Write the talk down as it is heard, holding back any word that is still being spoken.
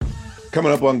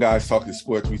Coming up on Guys Talking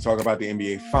Sports, we talk about the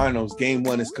NBA Finals. Game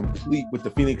one is complete with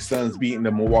the Phoenix Suns beating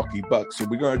the Milwaukee Bucks. So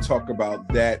we're going to talk about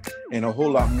that and a whole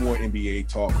lot more NBA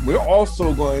talk. We're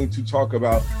also going to talk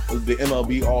about the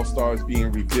MLB All-Stars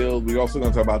being revealed. We're also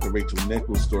going to talk about the Rachel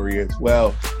Nichols story as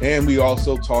well. And we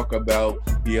also talk about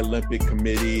the Olympic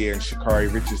Committee and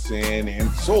Sha'Carri Richardson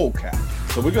and Soul Cap.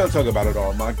 So we're going to talk about it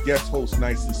all. My guest host,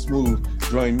 Nice and Smooth,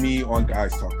 join me on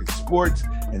Guys Talking Sports,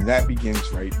 and that begins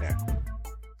right now.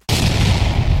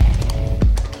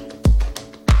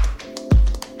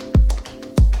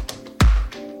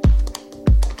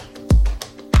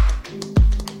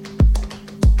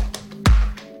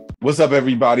 What's up,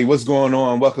 everybody? What's going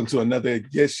on? Welcome to another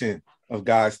edition of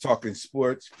Guys Talking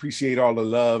Sports. Appreciate all the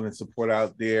love and support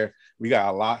out there. We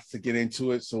got a lot to get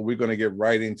into it, so we're going to get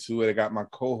right into it. I got my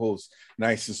co-host,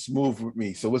 Nice and Smooth, with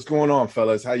me. So what's going on,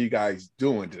 fellas? How you guys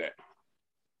doing today?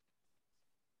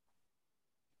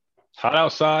 Hot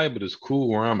outside, but it's cool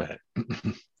where I'm at.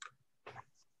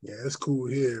 Yeah, it's cool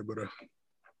here, but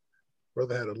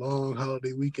brother had a long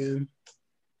holiday weekend.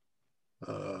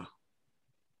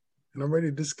 And I'm ready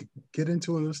to just get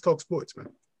into it. Let's talk sports, man.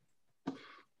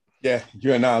 Yeah,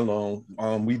 you're not alone.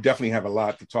 We definitely have a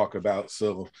lot to talk about,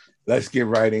 so let's get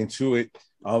right into it.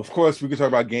 Of course, we can talk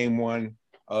about game one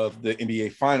of the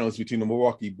NBA Finals between the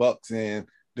Milwaukee Bucks and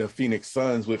the Phoenix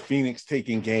Suns, with Phoenix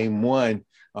taking game one.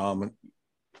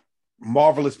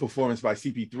 Marvelous performance by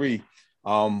CP3.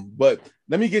 But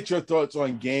let me get your thoughts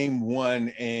on game one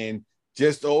and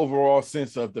just the overall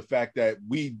sense of the fact that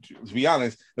to be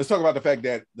honest, let's talk about the fact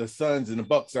that the Suns and the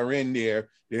Bucks are in there.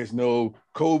 There's no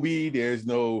Kobe, there's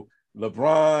no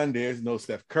LeBron, there's no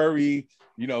Steph Curry.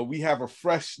 You know, we have a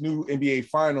fresh new NBA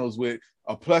Finals with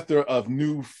a plethora of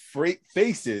new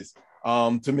faces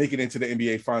to make it into the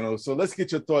NBA Finals. So let's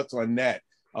get your thoughts on that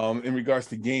in regards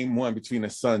to game one between the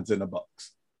Suns and the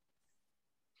Bucks.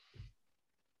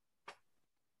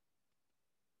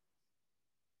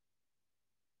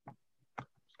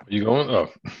 You going? Oh,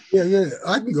 yeah,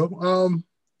 I can go.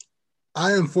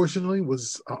 I unfortunately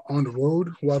was on the road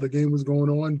while the game was going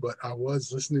on, but I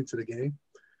was listening to the game,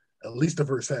 at least the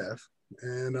first half,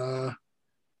 and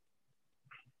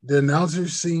the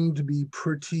announcers seemed to be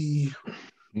pretty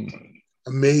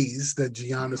amazed that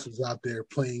Giannis was out there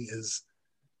playing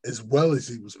as well as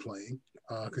he was playing,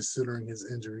 considering his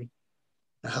injury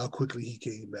and how quickly he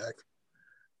came back.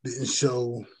 Didn't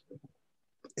show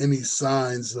any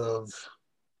signs of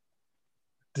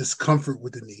discomfort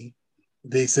with the knee.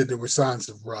 They said there were signs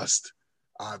of rust,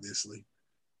 obviously.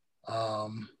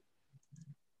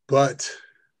 But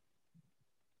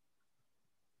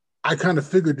I kind of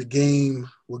figured the game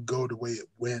would go the way it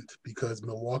went because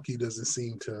Milwaukee doesn't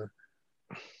seem to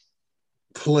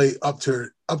play up to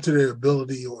their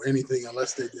ability or anything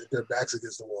unless they get their backs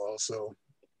against the wall. So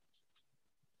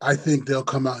I think they'll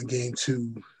come out in game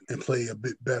two and play a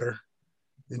bit better.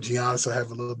 And Giannis will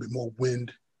have a little bit more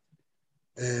wind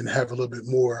and have a little bit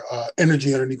more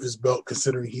energy underneath his belt,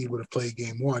 considering he would have played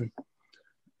game one.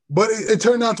 But it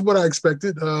turned out to what I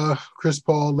expected. Chris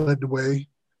Paul led the way,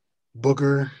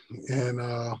 Booker and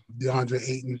DeAndre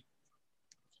Ayton,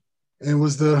 and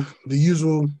was the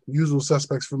usual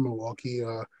suspects from Milwaukee,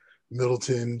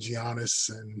 Middleton, Giannis,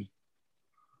 and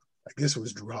I guess it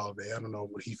was Drew Holiday. I don't know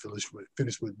what he finished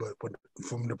with, but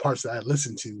from the parts that I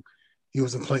listened to, he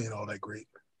wasn't playing all that great.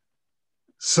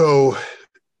 So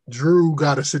Drew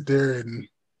got to sit there and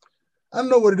I don't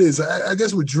know what it is. I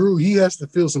guess with Drew, he has to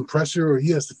feel some pressure, or he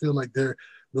has to feel like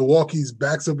Milwaukee's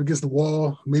backs up against the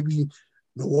wall. Maybe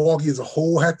Milwaukee as a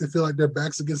whole have to feel like their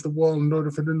backs against the wall in order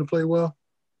for them to play well.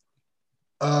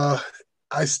 I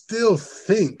still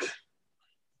think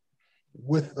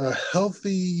with a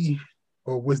healthy,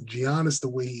 or with Giannis the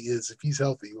way he is, if he's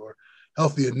healthy or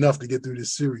healthy enough to get through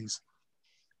this series,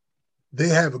 they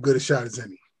have a good a shot as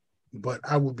any. But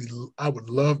I would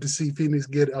love to see Phoenix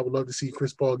I would love to see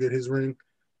Chris Paul get his ring.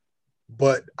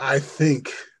 But I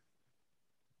think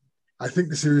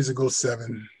the series will go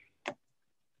 7.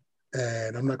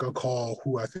 And I'm not going to call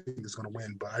who I think is going to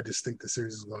win, but I just think the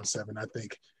series is going to 7. I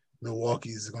think Milwaukee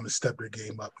is going to step their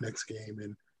game up next game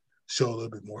and show a little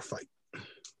bit more fight.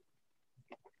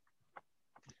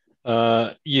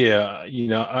 Yeah,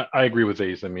 I agree with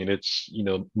Ace. I mean, it's,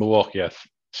 Milwaukee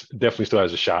definitely still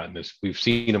has a shot in this. We've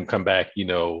seen him come back,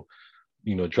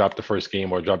 drop the first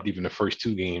game or dropped even the first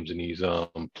 2 games in these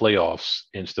playoffs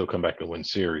and still come back and win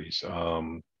series.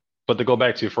 But to go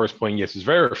back to your first point, yes, it's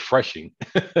very refreshing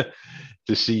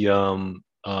to see 2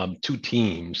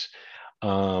 teams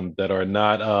that are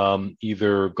not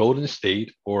either Golden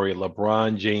State or a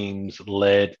LeBron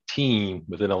James-led team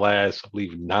within the last, I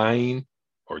believe, 9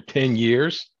 or 10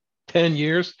 years. 10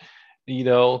 years,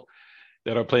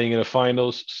 that are playing in the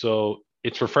finals. So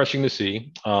it's refreshing to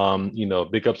see.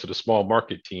 Big ups to the small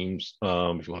market teams,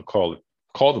 if you want to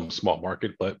call them small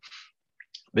market, but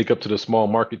big up to the small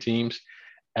market teams.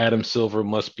 Adam Silver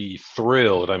must be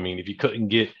thrilled. I mean, if you couldn't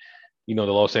get, the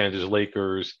Los Angeles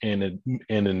Lakers and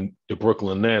then the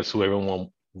Brooklyn Nets, who everyone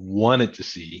wanted to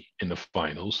see in the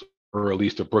finals, or at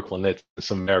least the Brooklyn Nets,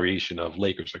 some variation of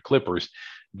Lakers or Clippers,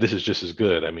 this is just as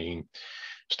good. I mean,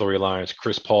 storylines,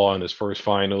 Chris Paul in his first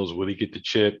finals, will he get the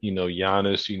chip?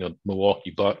 Giannis,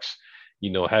 Milwaukee Bucks,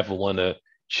 haven't won a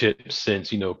chip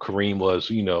since, Kareem was,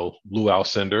 Lou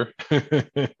Alcindor.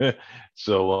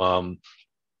 So,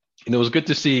 it was good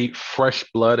to see fresh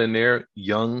blood in there,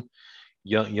 young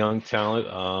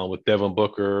talent with Devin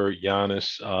Booker,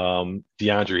 Giannis,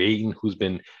 DeAndre Ayton, who's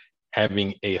been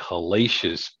having a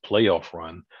hellacious playoff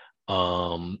run.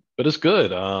 But it's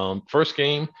good. First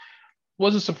game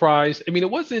wasn't surprised. I mean, it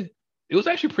was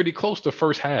actually pretty close to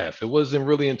first half. It wasn't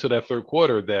really until that third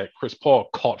quarter that Chris Paul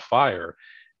caught fire.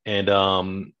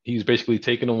 And he's basically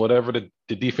taking on whatever the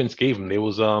defense gave him. It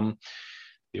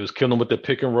was killing him with the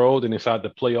pick and roll, then they decided to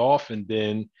play off, and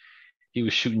then he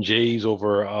was shooting Jays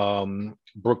over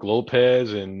Brooke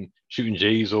Lopez and shooting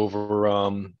Jays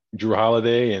over Drew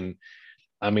Holiday. And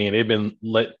I mean, they've been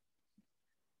like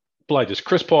this.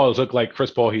 Chris Paul has looked like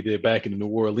Chris Paul he did back in New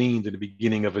Orleans at the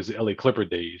beginning of his LA Clipper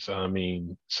days. I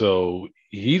mean, so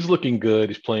he's looking good.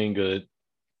 He's playing good.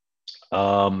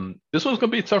 This one's going to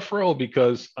be a tough road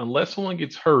because unless someone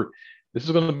gets hurt, this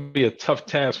is going to be a tough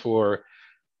task for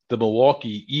the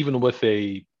Milwaukee, even with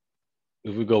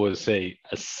if we go with, say,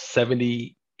 a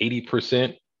 70,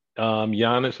 80%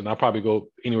 Giannis, and I'll probably go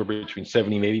anywhere between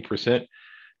 70 and 80%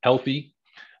 healthy.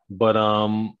 But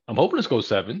I'm hoping this goes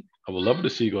 7. I would love to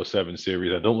see go 7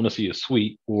 series. I don't want to see a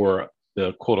sweep or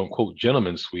the quote unquote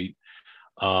gentleman sweep.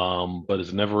 But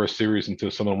it's never a series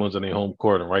until someone wins on their home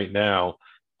court. And right now,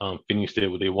 Phoenix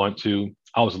did what they want to.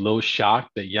 I was a little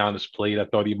shocked that Giannis played. I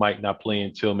thought he might not play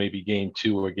until maybe game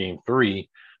 2 or game 3.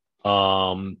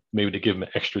 Maybe to give him an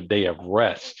extra day of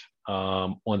rest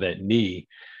on that knee.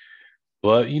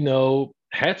 But,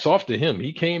 hats off to him.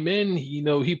 He came in,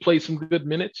 he played some good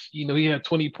minutes. He had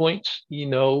 20 points.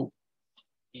 I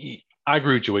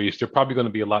agree with you, Ace. They're probably going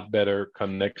to be a lot better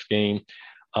come next game.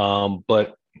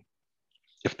 But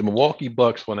if the Milwaukee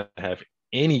Bucks want to have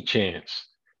any chance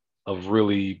of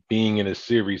really being in a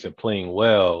series and playing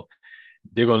well,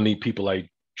 they're going to need people like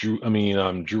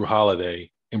Drew Holiday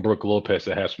and Brooke Lopez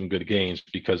to have some good games,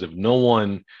 because if no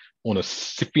one on a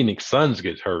Phoenix Suns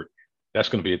gets hurt, that's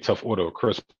going to be a tough order of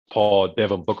Chris Paul,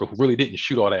 Devin Booker, who really didn't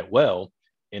shoot all that well,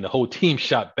 and the whole team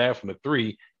shot bad from the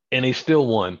 3, and they still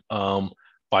won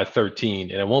by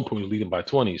 13, and at one point was leading by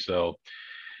 20. So,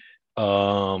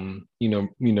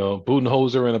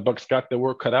 Budenholzer and the Bucks got their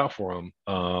work cut out for them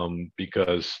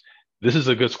because this is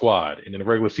a good squad, and in the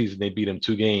regular season they beat them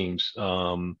 2 games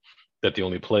that they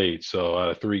only played. So out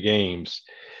of 3 games,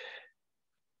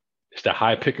 it's the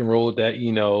high pick and roll that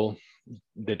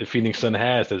that the Phoenix Sun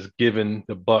has that's given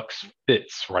the Bucks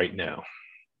fits right now.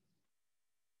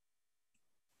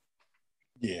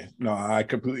 Yeah, no, I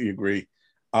completely agree.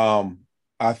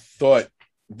 I thought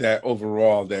that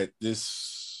overall that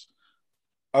this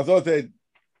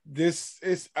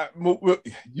is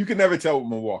you can never tell with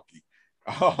Milwaukee.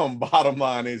 Bottom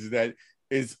line is that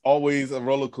it's always a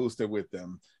roller coaster with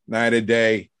them. Night or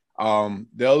day.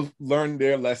 They'll learn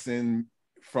their lesson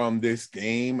from this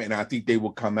game, and I think they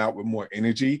will come out with more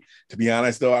energy. To be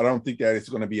honest, though, I don't think that it's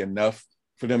going to be enough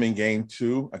for them in game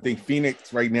 2. I think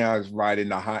Phoenix right now is riding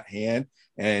the hot hand,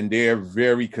 and they're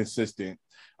very consistent.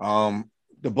 The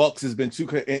Bucks has been too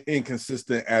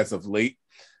inconsistent as of late.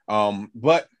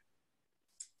 But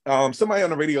somebody on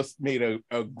the radio made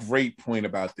a great point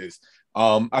about this.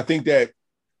 I think that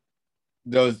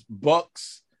the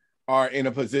Bucks are in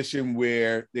a position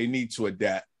where they need to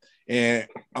adapt. And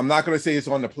I'm not going to say it's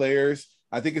on the players.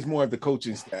 I think it's more of the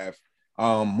coaching staff.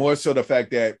 More so the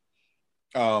fact that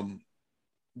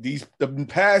the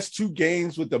past 2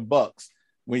 games with the Bucks,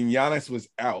 when Giannis was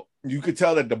out, you could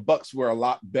tell that the Bucks were a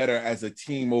lot better as a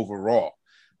team overall.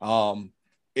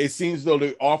 It seems though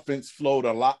the offense flowed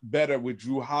a lot better with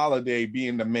Drew Holiday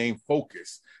being the main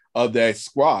focus of that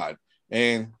squad.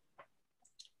 And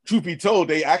truth be told,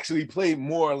 they actually played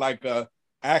more like a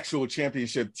actual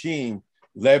championship team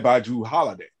led by Drew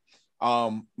Holiday.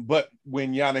 But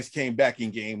when Giannis came back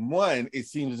in game 1, it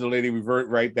seems as though they revert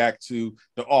right back to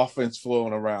the offense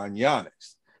flowing around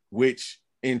Giannis, which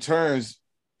in turns,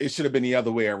 it should have been the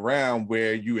other way around,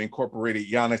 where you incorporated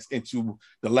Giannis into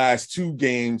the last 2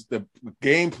 games, the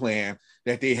game plan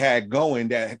that they had going,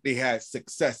 that they had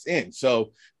success in.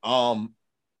 So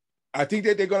I think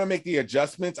that they're going to make the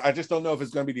adjustments. I just don't know if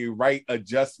it's going to be the right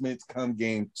adjustments come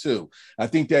game 2. I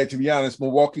think that, to be honest,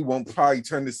 Milwaukee won't probably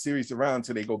turn the series around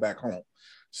until they go back home.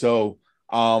 So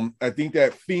I think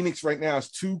that Phoenix right now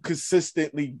is too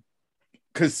consistent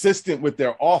with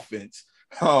their offense,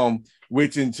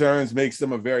 which in turn makes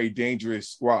them a very dangerous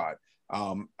squad.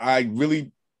 At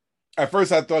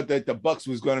first I thought that the Bucks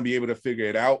was going to be able to figure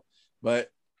it out, but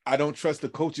I don't trust the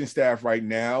coaching staff right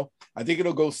now. I think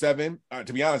it'll go 7.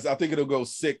 To be honest, I think it'll go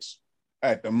 6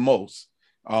 at the most.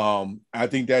 I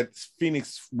think that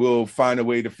Phoenix will find a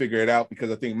way to figure it out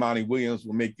because I think Monty Williams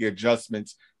will make the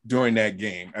adjustments during that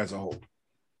game as a whole.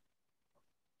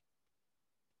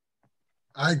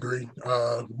 I agree.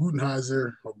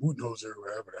 Budenholzer,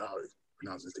 whatever the hell he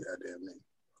pronounces the goddamn name.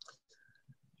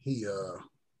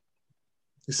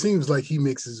 It seems like he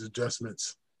makes his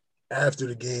adjustments after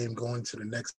the game, going to the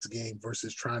next game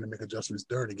versus trying to make adjustments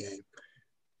during the game.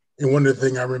 And one of the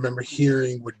things I remember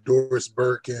hearing with Doris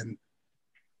Burke and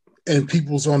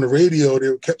people's on the radio,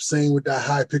 they kept saying with that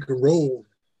high pick and roll,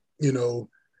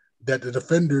 that the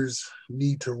defenders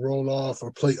need to roll off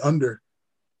or play under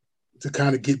to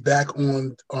kind of get back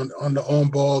on the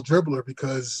on-ball dribbler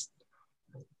because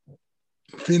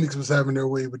Phoenix was having their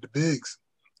way with the bigs.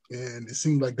 And it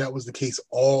seemed like that was the case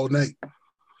all night.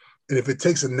 And if it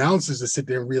takes announcers to sit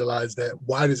there and realize that,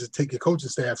 why does it take your coaching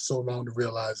staff so long to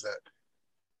realize that?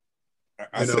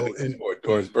 I said before,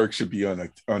 Doris Burke should be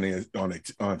on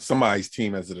somebody's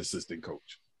team as an assistant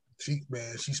coach. She's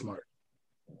smart.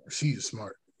 She is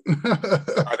smart.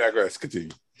 I digress.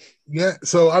 Continue. Yeah.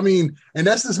 So and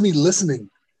that's just me listening,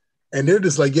 and they're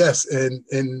just like yes, and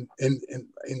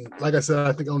like I said,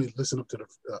 I think I only listened up to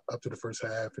the first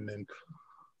half, and then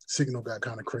signal got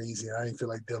kind of crazy, and I didn't feel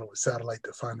like dealing with satellite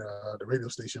to find the radio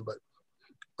station, but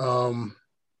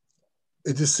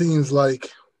it just seems like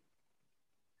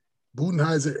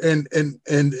Budenholzer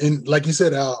and like you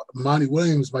said, Monty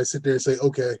Williams might sit there and say,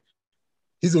 okay,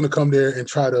 he's going to come there and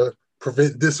try to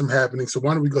prevent this from happening. So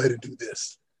why don't we go ahead and do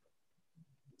this?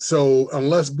 So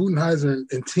unless Budenholzer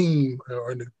and team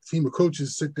or the team of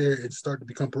coaches sit there and start to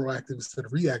become proactive instead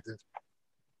of reactive,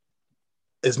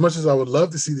 as much as I would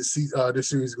love to see this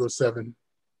series go 7,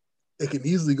 it can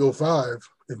easily go 5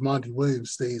 if Monty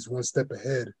Williams stays one step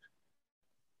ahead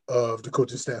of the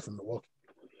coaching staff in Milwaukee.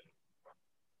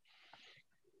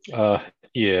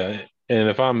 Yeah, and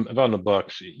if I'm the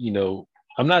Bucks,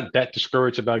 I'm not that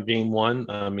discouraged about game 1.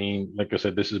 I mean, like I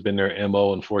said, this has been their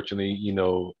MO, unfortunately, in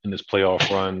this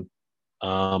playoff run.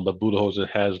 But Budenholzer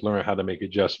has learned how to make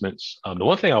adjustments. The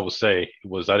one thing I would say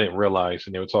was I didn't realize,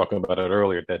 and they were talking about it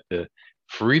earlier, that the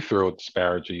free throw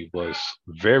disparity was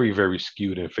very, very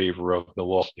skewed in favor of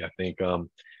Milwaukee. I think, in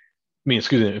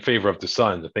favor of the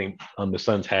Suns. I think the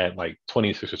Suns had like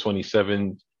 26 or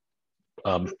 27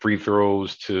 free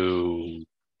throws to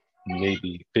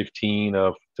maybe 15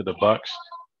 to the Bucks.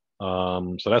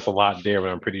 So that's a lot there, and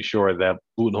I'm pretty sure that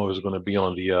Budenholzer is going to be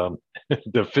on the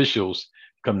the officials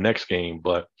come next game.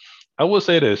 But I will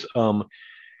say this. When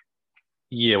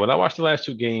I watched the last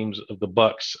 2 games of the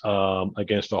Bucks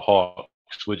against the Hawks,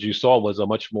 what you saw was a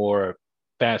much more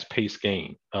fast-paced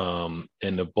game, and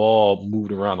the ball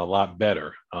moved around a lot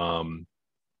better.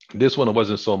 This one, it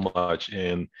wasn't so much.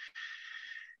 And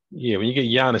when you get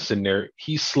Giannis in there,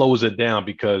 he slows it down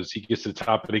because he gets to the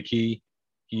top of the key.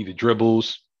 He either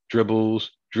dribbles,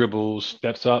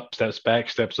 steps up, steps back,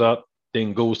 steps up,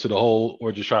 then goes to the hole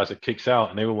or just tries to kicks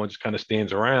out, and everyone just kind of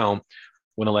stands around.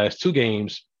 When the last 2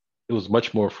 games, it was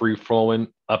much more free-flowing,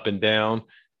 up and down,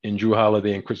 and Drew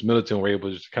Holiday and Chris Middleton were able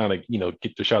to just kind of,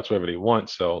 get the shots wherever they want.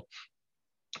 So,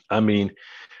 I think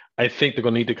they're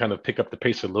going to need to kind of pick up the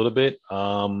pace a little bit.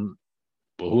 But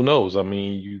who knows?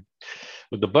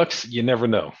 With the Bucks, you never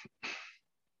know.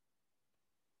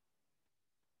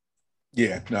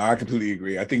 Yeah, no, I completely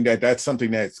agree. I think that that's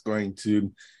something that's going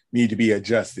to need to be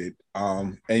adjusted.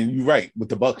 And you're right, with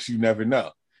the Bucks, you never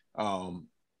know.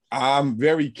 I'm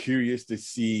very curious to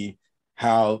see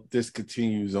how this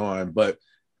continues on, but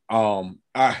I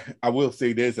will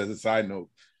say this as a side note.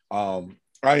 I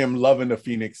am loving the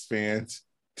Phoenix fans.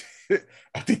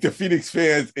 I think the Phoenix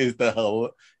fans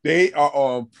they are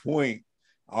on point.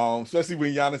 Especially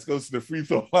when Giannis goes to the free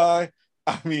throw line.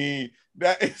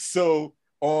 That is so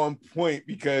on point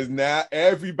because now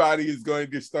everybody is going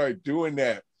to start doing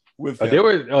that with him. They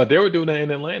were doing that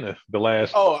in Atlanta the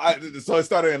last. So it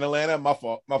started in Atlanta. My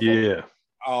fault. Yeah.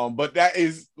 But that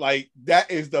is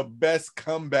the best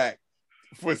comeback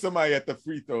for somebody at the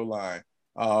free throw line.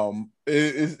 I'm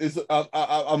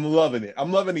loving it.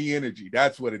 I'm loving the energy.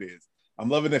 That's what it is. I'm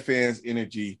loving the fans'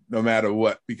 energy no matter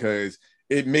what because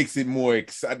it makes it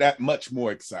that much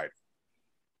more exciting.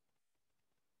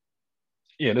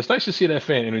 Yeah, and it's nice to see that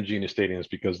fan energy in the stadiums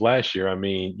because last year, I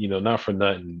mean, not for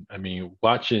nothing. I mean,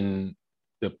 the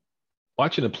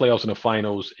watching the playoffs and the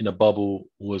finals in the bubble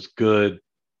was good,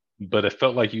 but it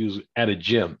felt like you was at a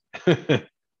gym.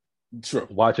 True.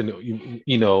 Watching,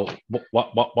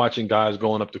 watching guys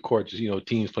going up the court, just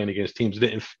teams playing against teams.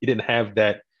 It didn't have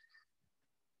that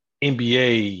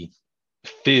NBA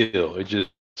feel. It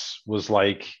just was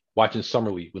like watching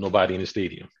summer league with nobody in the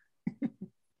stadium.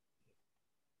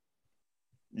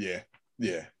 Yeah,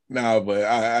 yeah. No, but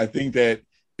I think that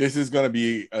this is going to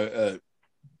be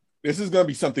this is going to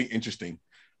be something interesting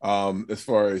as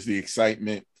far as the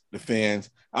excitement, the fans.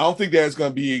 I don't think there's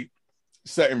going to be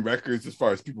setting records as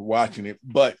far as people watching it,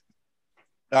 but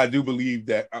I do believe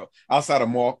that outside of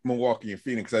Milwaukee and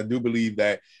Phoenix, I do believe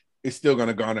that it's still going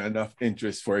to garner enough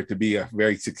interest for it to be a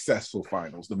very successful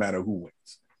finals, no matter who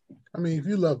wins. I mean, if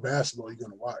you love basketball, you're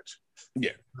going to watch.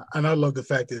 Yeah. And I love the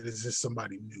fact that it's just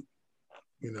somebody new.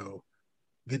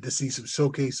 Get to see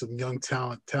showcase some young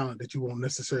talent that you won't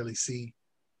necessarily see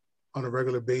on a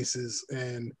regular basis.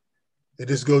 And it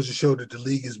just goes to show that the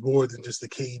league is more than just the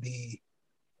KD,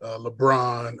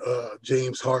 LeBron,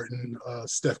 James Harden,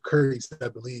 Steph Curry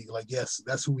type of league. Like, yes,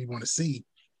 that's who we want to see,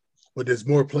 but there's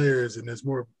more players and there's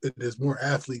more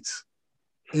athletes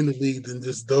in the league than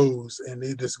just those, and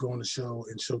they just going to show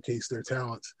and showcase their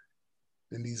talents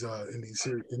in these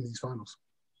finals.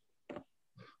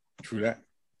 True that.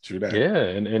 Yeah,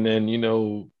 and and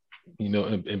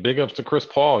big ups to Chris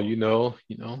Paul.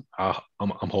 I'm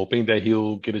hoping that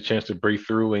he'll get a chance to break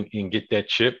through and get that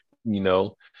chip.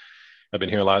 I've been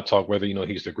hearing a lot of talk whether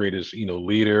he's the greatest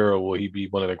leader or will he be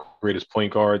one of the greatest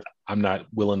point guards. I'm not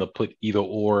willing to put either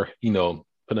or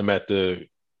put him at the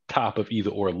top of either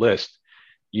or list.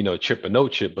 Chip or no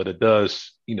chip, but it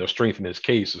does strengthen his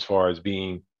case as far as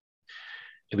being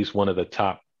at least one of the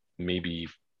top maybe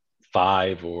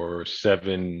 5 or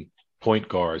 7 point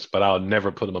guards. But I'll never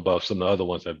put him above some of the other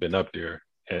ones that have been up there.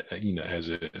 As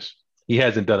is, he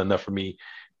hasn't done enough for me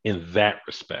in that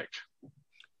respect.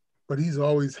 But he's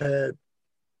always had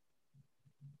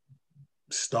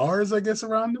stars, I guess,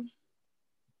 around him.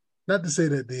 Not to say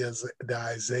that the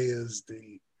Isaiahs,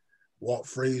 the Walt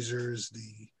Frazier's,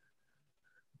 the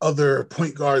other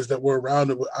point guards that were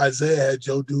around him. Isaiah had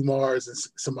Joe Dumars and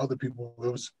some other people.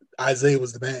 Isaiah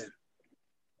was the man.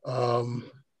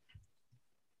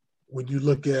 When you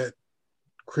look at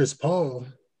Chris Paul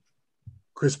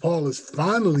is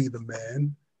finally the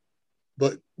man.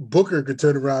 But Booker could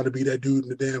turn around to be that dude in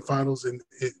the damn finals and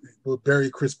it would bury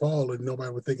Chris Paul and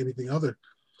nobody would think anything other.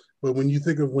 But when you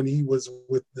think of when he was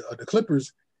with the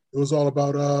Clippers, it was all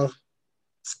about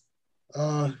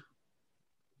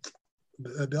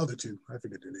the other two. I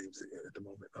forget their names at the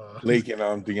moment. Blake and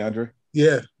DeAndre?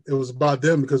 Yeah, it was about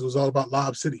them because it was all about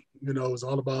Lob City. It was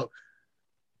all about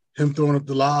him throwing up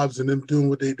the lobs and them doing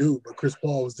what they do. But Chris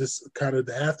Paul was just kind of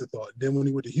the afterthought. Then when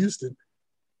he went to Houston,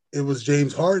 it was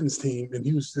James Harden's team, and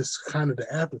he was just kind of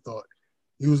the afterthought.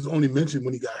 He was only mentioned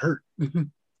when he got hurt.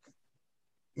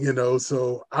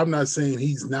 So I'm not saying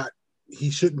he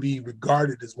shouldn't be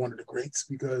regarded as one of the greats,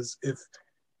 because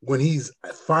when he's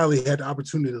finally had the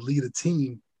opportunity to lead a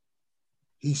team,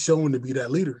 he's shown to be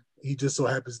that leader. He just so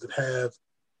happens to have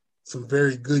some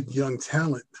very good young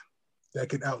talent that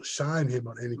could outshine him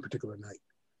on any particular night.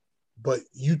 But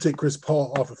you take Chris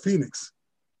Paul off of Phoenix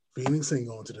ain't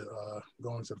going to the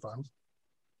finals.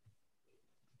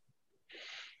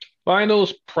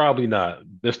 Finals, probably not.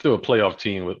 They're still a playoff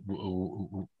team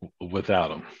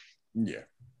without him.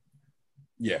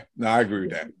 Yeah. No, I agree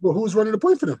with that. Well, who's running the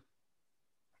point for them?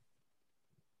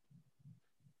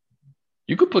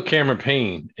 You could put Cameron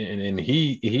Payne, and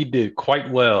he did quite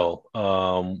well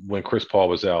when Chris Paul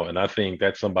was out, and I think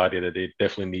that's somebody that they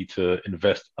definitely need to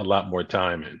invest a lot more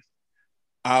time in.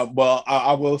 Well,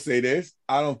 I will say this.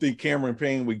 I don't think Cameron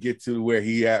Payne would get to where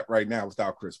he at right now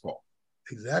without Chris Paul.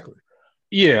 Exactly.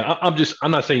 Yeah, I'm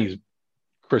not saying he's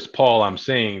Chris Paul. I'm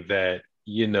saying that,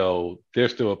 they're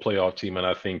still a playoff team, and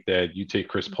I think that you take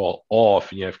Chris Paul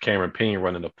off and you have Cameron Payne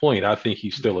running the point. I think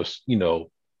he's still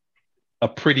a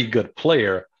pretty good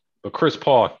player, but Chris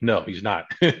Paul, no, he's not.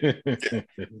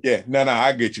 Yeah, no,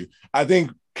 I get you. I think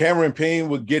Cameron Payne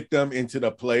would get them into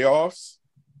the playoffs.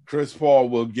 Chris Paul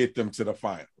will get them to the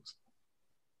finals.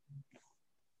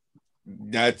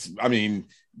 That's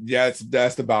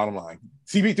the bottom line.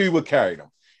 CP3 would carry them,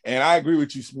 and I agree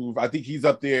with you, Smooth. I think he's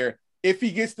up there. If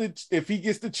he gets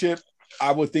the chip,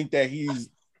 I would think that he's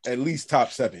at least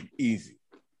top 7, easy.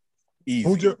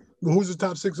 Who's the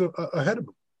top 6 ahead of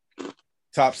him?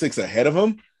 Top 6 ahead of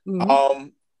him. Mm-hmm.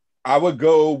 I would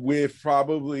go with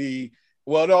probably.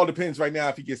 Well, it all depends right now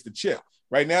if he gets the chip.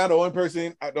 right now, the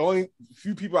only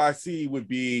few people I see would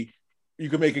be, you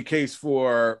can make a case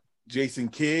for Jason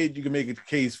Kidd. You can make a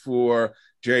case for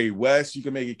Jerry West. You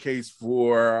can make a case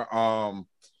for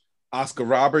Oscar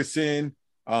Robertson,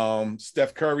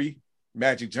 Steph Curry,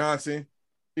 Magic Johnson.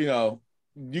 You know,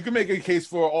 you can make a case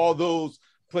for all those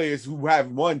players who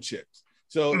have won chips.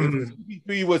 So if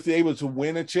CP3 was able to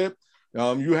win a chip,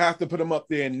 you have to put him up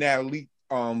there in that elite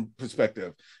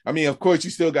perspective. I mean, of course, you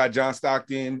still got John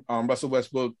Stockton, Russell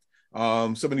Westbrook,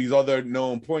 some of these other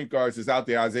known point guards is out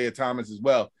there, Isaiah Thomas as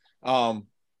well.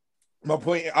 My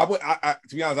point,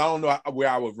 to be honest, I don't know where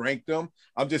I would rank them.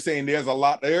 I'm just saying there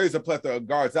is a plethora of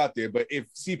guards out there, but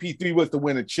if CP3 was to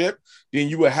win a chip, then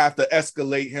you would have to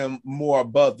escalate him more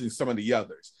above than some of the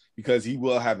others because he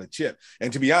will have a chip.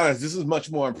 And to be honest, this is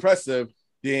much more impressive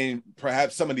than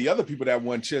perhaps some of the other people that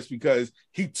won chips because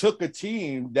he took a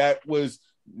team that was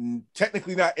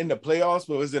technically not in the playoffs,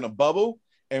 but was in a bubble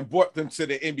and brought them to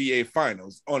the NBA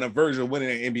finals on a version of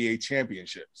winning an NBA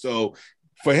championship. So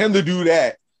for him to do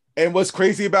that, and what's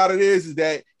crazy about it is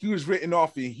that he was written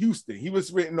off in Houston. He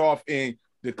was written off in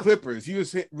the Clippers. He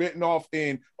was written off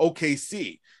in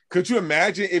OKC. Could you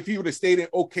imagine if he would have stayed in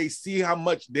OKC, how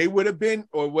much they would have been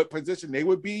or what position they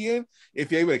would be in if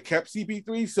they would have kept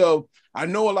CP3? So I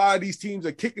know a lot of these teams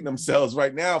are kicking themselves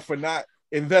right now for not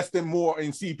investing more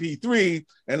in CP3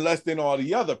 and less than all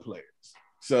the other players.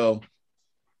 So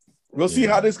we'll see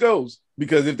how this goes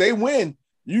because if they win,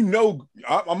 you know,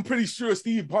 I'm pretty sure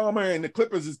Steve Ballmer and the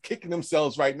Clippers is kicking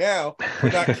themselves right now for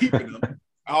not keeping them.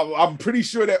 I'm pretty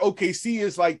sure that OKC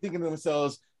is like thinking to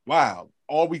themselves, wow,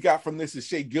 all we got from this is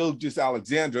Shai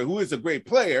Gilgeous-Alexander, who is a great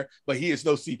player, but he is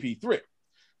no CP3.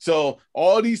 So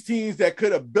all these teams that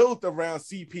could have built around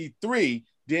CP3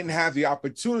 didn't have the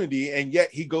opportunity, and yet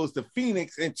he goes to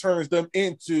Phoenix and turns them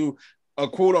into a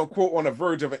quote-unquote on the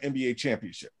verge of an NBA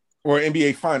championship or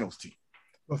NBA finals team.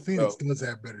 Well, Phoenix does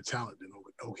have better talent than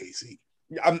OKC.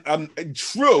 I'm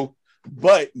true,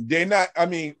 but they're not. I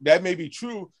mean, that may be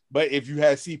true, but if you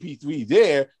had CP3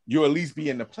 there, you'll at least be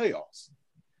in the playoffs.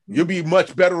 You'll be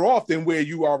much better off than where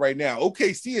you are right now.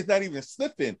 OKC is not even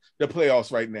sniffing the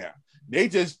playoffs right now. They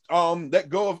just let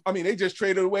go of. I mean, they just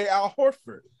traded away Al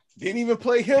Horford. Didn't even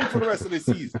play him for the rest of the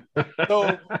season.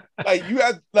 So, like, you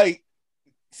have like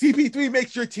CP3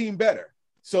 makes your team better.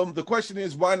 So the question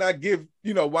is, why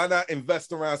not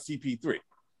invest around CP3?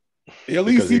 At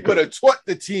least he could have taught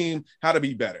the team how to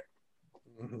be better.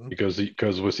 Because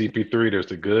with CP3, there's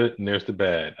the good and there's the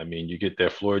bad. I mean, you get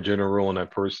that floor general and that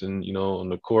person, on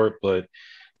the court, but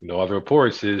other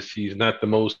reports is he's not the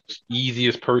most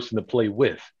easiest person to play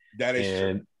with. That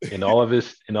is true. in all of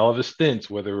his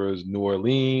stints, whether it was New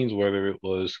Orleans, whether it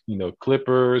was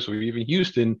Clippers or even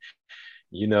Houston,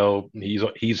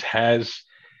 he's has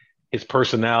his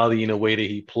personality and the way that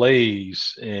he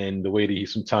plays and the way that he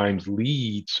sometimes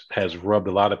leads has rubbed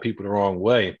a lot of people the wrong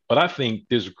way. But I think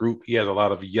this group, he has a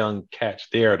lot of young cats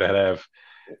there that have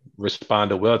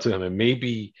responded well to him. And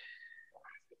maybe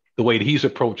the way that he's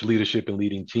approached leadership and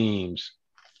leading teams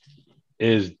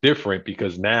is different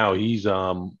because now he's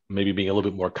maybe being a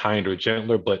little bit more kinder,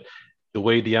 gentler. But the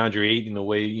way DeAndre Ayton, the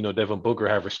way, Devin Booker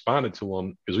have responded to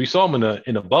him, because we saw him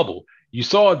in a bubble. You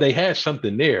saw they had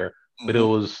something there, but it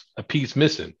was a piece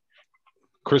missing.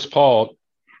 Chris Paul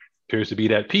appears to be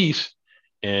that piece,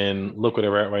 and look where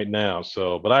they're at right now.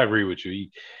 So, but I agree with you.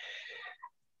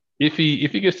 If he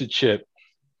gets the chip,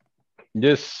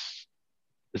 it's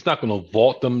not going to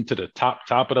vault them to the top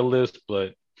of the list,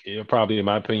 but it'll probably, in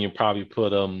my opinion, put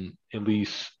them at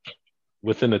least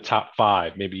within the top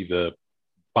 5, maybe the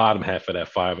bottom half of that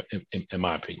 5, in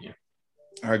my opinion.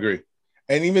 I agree.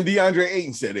 And even DeAndre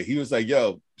Ayton said it. He was like,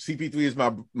 yo, CP3 is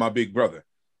my big brother.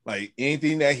 Like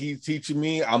anything that he's teaching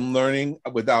me, I'm learning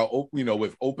with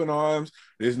open arms.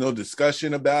 There's no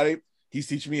discussion about it. He's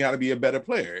teaching me how to be a better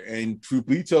player. And truth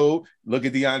be told, look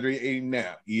at DeAndre Ayton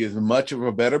now. He is much of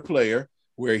a better player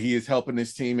where he is helping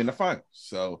his team in the finals.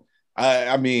 So,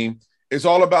 I mean, it's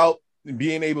all about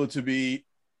being able to be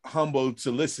humble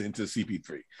to listen to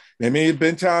CP3. There may have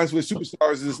been times with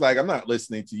superstars it's like, I'm not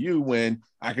listening to you when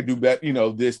I could do better,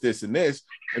 this, and this.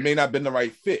 It may not have been the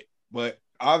right fit, but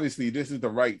obviously this is the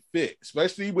right fit,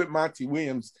 especially with Monty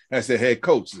Williams as the head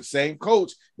coach, the same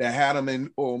coach that had him in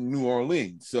New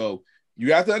Orleans. So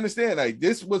you have to understand, like,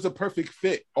 this was a perfect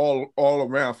fit all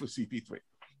around for CP3.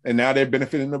 And now they're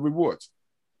benefiting the rewards.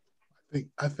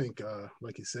 I think,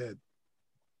 like you said,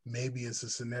 maybe it's a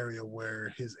scenario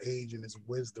where his age and his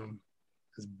wisdom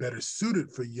is better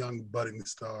suited for young budding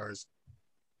stars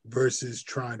versus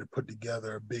trying to put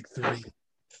together a big 3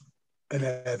 and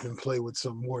have him play with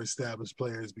some more established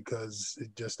players because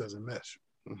it just doesn't mesh.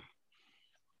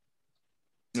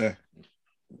 Yeah.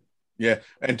 Yeah,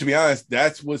 and to be honest,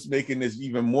 that's what's making this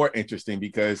even more interesting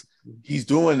because he's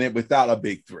doing it without a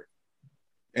big three.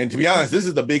 And to be honest, this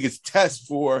is the biggest test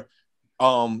for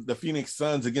the Phoenix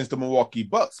Suns against the Milwaukee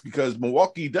Bucks because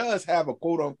Milwaukee does have a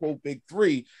quote unquote big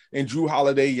three in Drew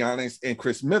Holiday, Giannis, and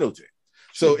Chris Middleton.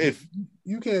 So if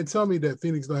you can't tell me that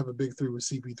Phoenix don't have a big three with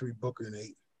CP3, Booker, and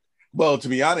Ayton. Well, to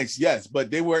be honest, yes, but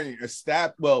they weren't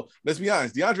established. Well, let's be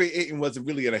honest, DeAndre Ayton wasn't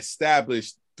really an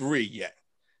established three yet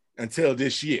until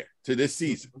this year, to this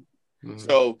season. Mm-hmm.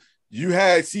 So you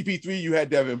had CP3, you had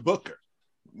Devin Booker.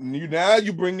 Now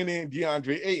you're bringing in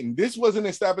DeAndre Ayton. This wasn't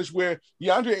established where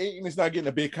DeAndre Ayton is not getting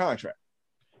a big contract.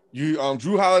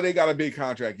 Drew Holiday got a big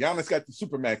contract. Giannis got the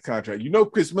Supermax contract.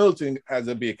 Chris Middleton has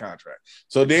a big contract.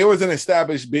 So there was an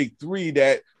established big three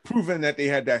that proven that they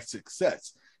had that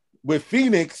success. With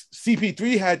Phoenix,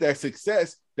 CP3 had that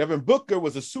success. Devin Booker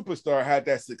was a superstar, had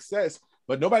that success,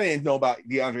 but nobody didn't know about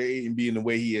DeAndre Ayton being the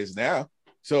way he is now.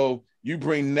 So you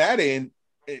bring that in,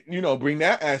 bring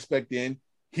that aspect in.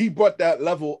 He brought that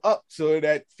level up so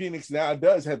that Phoenix now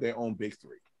does have their own big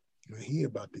three. He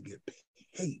about to get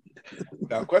paid.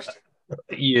 Without question.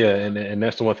 Yeah, and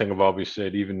that's the one thing I've always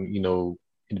said, even,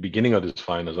 in the beginning of this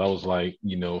finals, I was like,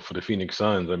 for the Phoenix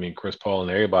Suns, I mean, Chris Paul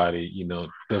and everybody,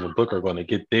 Devin Booker are going to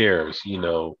get theirs,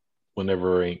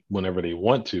 whenever they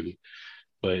want to.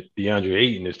 But DeAndre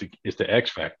Ayton is the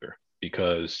X factor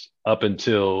because up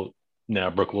until now,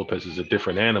 Brook Lopez is a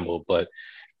different animal. But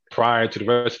prior to the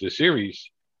rest of the series,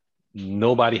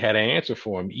 nobody had an answer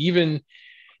for him. Even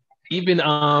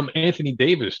Anthony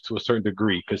Davis to a certain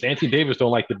degree, because Anthony Davis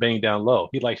don't like to bang down low.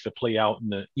 He likes to play out in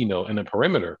the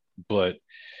perimeter. But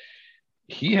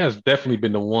he has definitely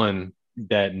been the one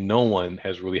that no one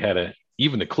has really had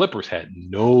even the Clippers had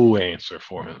no answer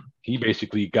for him. He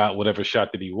basically got whatever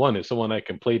shot that he wanted. Someone that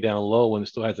can play down low and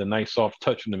still has a nice soft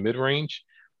touch in the mid-range.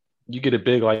 You get a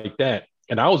big like that.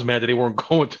 And I was mad that they weren't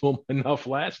going to him enough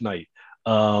last night.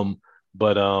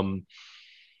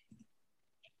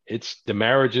 It's the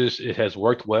marriages, it has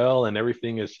worked well and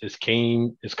everything is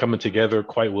coming together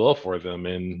quite well for them.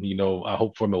 And, I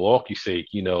hope for Milwaukee's sake,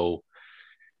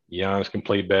 Giannis can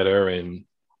play better, and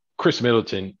Chris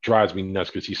Middleton drives me nuts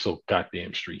because he's so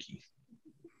goddamn streaky.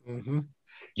 Mm-hmm.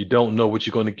 You don't know what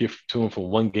you're going to give to him from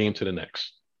one game to the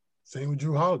next. Same with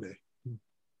Drew Holiday.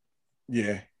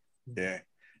 Yeah.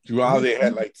 Drew Holiday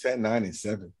had like 10, 9, and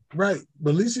 7. Right,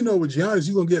 but at least with Giannis,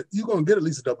 you're gonna get at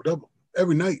least a double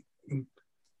every night.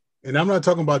 And I'm not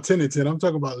talking about 10 and 10. I'm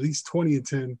talking about at least 20 and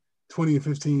 10, 20 and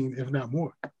 15, if not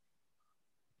more.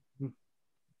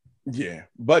 Yeah,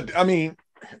 but I mean,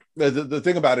 the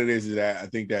thing about it is that I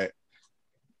think,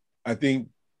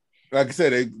 like I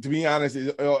said, to be honest,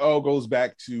 it all goes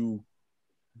back to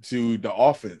the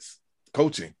offense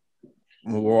coaching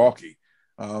Milwaukee.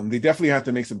 They definitely have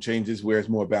to make some changes where it's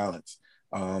more balanced.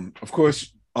 Of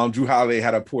course, Drew Holiday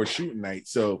had a poor shooting night,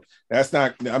 so that's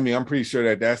not. I mean, I'm pretty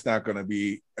sure that's not going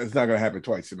to happen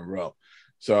twice in a row.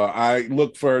 So I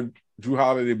look for Drew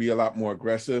Holiday to be a lot more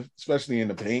aggressive, especially in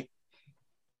the paint.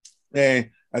 And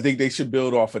I think they should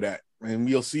build off of that. And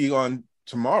we'll see on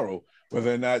tomorrow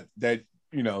whether or not that,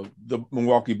 the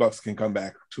Milwaukee Bucks can come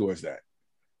back towards that.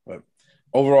 But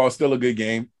overall, still a good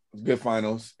game, good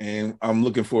finals. And I'm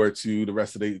looking forward to the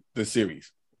rest of the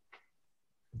series.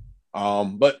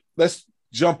 But let's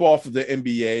jump off of the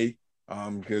NBA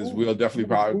because we'll definitely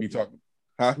probably be talking.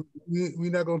 Huh?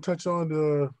 We're not going to touch on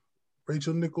the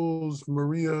Rachel Nichols,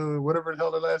 Maria, whatever the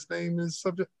hell the last name is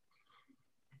subject.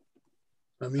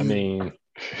 But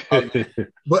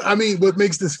what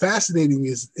makes this fascinating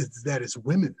is that it's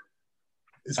women.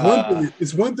 It's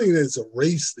one thing that it's a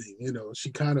race thing. She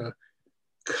kind of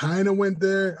went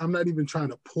there. I'm not even trying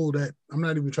to pull that. I'm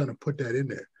not even trying to put that in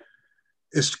there.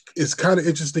 It's kind of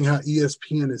interesting how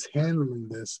ESPN is handling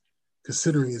this,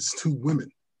 considering it's two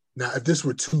women. Now, if this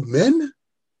were two men,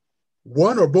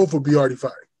 one or both would be already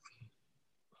fired.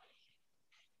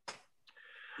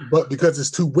 But because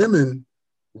it's two women,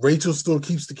 Rachel still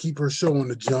keeps to keep her show on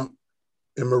the jump,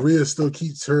 and Maria still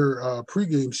keeps her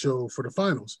pregame show for the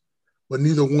finals. But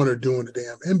neither one are doing the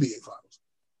damn NBA finals.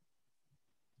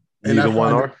 Neither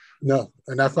one are? No,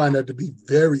 and I find that to be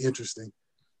very interesting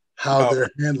how they're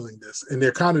handling this. And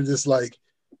they're kind of just like,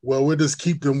 well, we'll just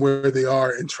keep them where they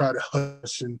are and try to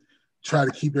hush and try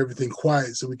to keep everything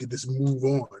quiet so we can just move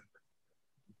on.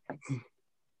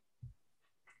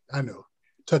 I know,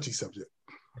 touchy subject.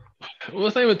 Well,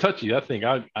 it's not even touchy. I think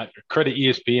I credit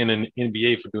ESPN and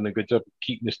NBA for doing a good job of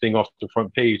keeping this thing off the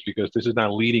front page because this is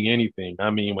not leading anything.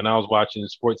 I mean, when I was watching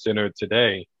SportsCenter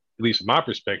today, at least from my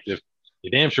perspective,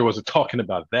 they damn sure wasn't talking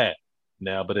about that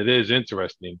now, but it is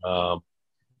interesting.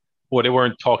 They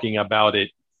weren't talking about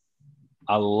it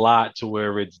a lot to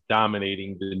where it's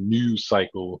dominating the news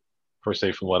cycle per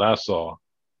se from what I saw.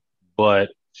 But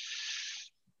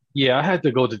yeah, I had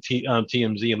to go to TMZ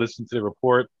and listen to the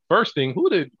report. First thing, who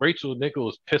did Rachel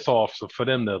Nichols piss off for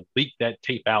them to leak that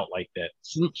tape out like that?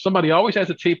 Somebody always has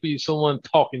a tape of someone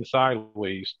talking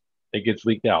sideways that gets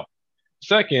leaked out.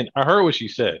 Second, I heard what she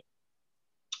said.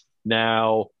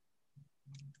 Now,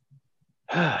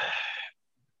 it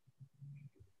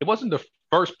wasn't the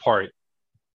first part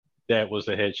that was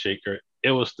the head shaker.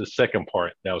 It was the second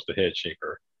part that was the head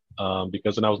shaker.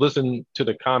 Because when I was listening to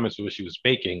the comments of what she was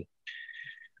making,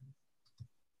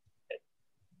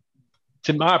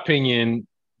 to my opinion,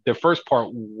 the first part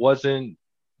wasn't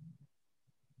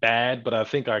bad, but I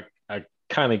think I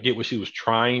kind of get what she was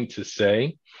trying to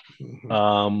say.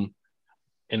 Mm-hmm.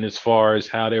 And as far as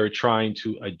how they were trying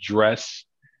to address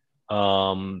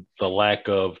the lack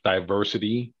of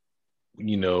diversity,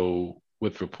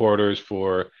 with reporters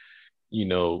for,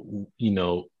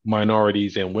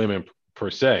 minorities and women per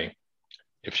se.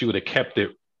 If she would have kept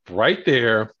it right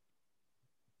there,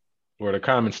 or the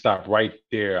comments stopped right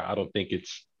there, I don't think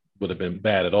would have been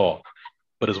bad at all.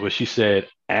 But as what she said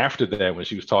after that, when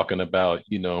she was talking about,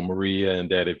 Maria,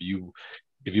 and that if you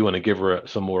want to give her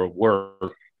some more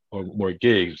work or more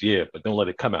gigs, yeah, but don't let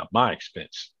it come out my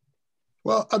expense.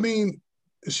 Well, I mean,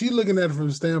 she looking at it from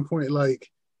the standpoint like,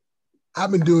 I've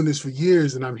been doing this for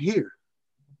years and I'm here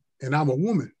and I'm a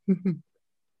woman.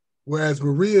 Whereas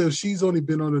Maria, she's only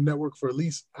been on the network for at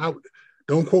least,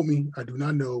 don't quote me, I do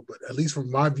not know, but at least from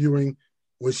my viewing,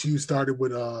 when she started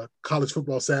with College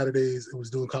Football Saturdays, it was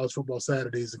doing College Football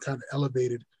Saturdays and kind of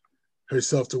elevated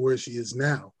herself to where she is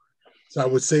now. So I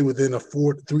would say within a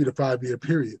 3 to 5 year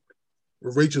period.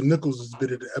 Where Rachel Nichols has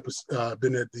been at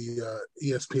the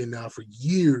ESPN now for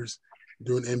years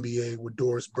doing NBA with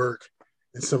Doris Burke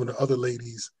and some of the other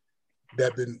ladies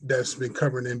that's been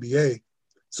covering NBA.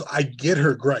 So I get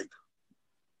her gripe.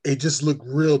 It just looked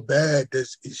real bad that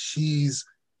she's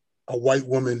a white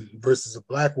woman versus a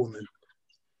black woman.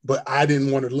 But I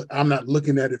didn't want to I'm not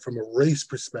looking at it from a race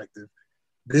perspective.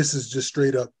 This is just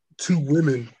straight up two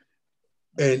women,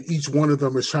 and each one of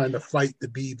them is trying to fight to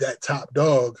be that top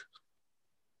dog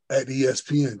at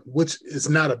ESPN, which is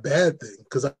not a bad thing,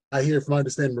 because I hear, from my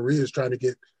understanding, Maria is trying to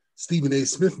get Stephen A.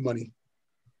 Smith money.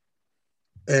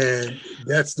 And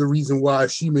that's the reason why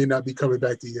she may not be coming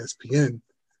back to ESPN.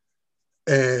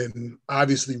 And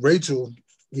obviously Rachel,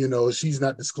 she's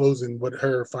not disclosing what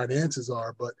her finances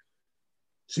are, but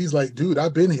she's like, dude,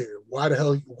 I've been here. Why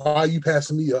are you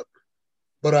passing me up?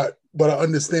 But I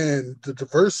understand the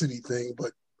diversity thing,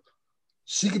 but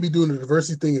she could be doing the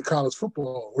diversity thing in college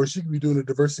football, or she could be doing the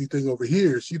diversity thing over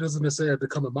here. She doesn't necessarily have to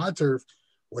come at my turf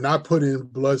when I put in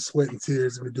blood, sweat, and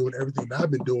tears and been doing everything that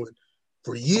I've been doing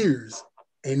for years.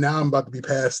 And now I'm about to be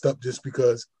passed up just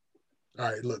because,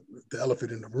 all right, look, the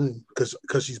elephant in the room, because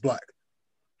she's black.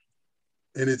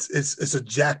 And it's a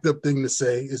jacked up thing to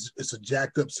say. It's a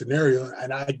jacked up scenario.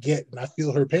 And I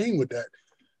feel her pain with that.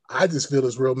 I just feel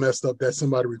it's real messed up that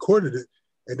somebody recorded it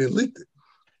and then leaked it.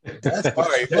 That's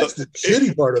the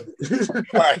shitty part of it.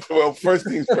 All right. Well, first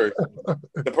things first.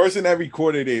 The person that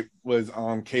recorded it was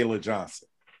Kayla Johnson.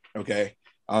 Okay.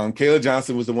 Kayla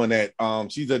Johnson was the one that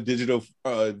she's a digital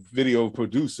video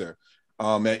producer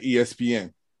at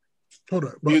ESPN. Hold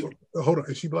on.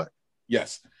 Is she black?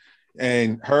 Yes.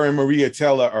 And her and Maria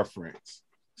Teller are friends.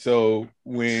 So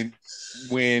when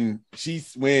Rachel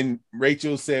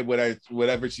said when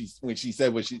she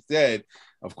said what she said,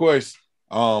 of course,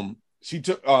 she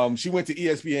went to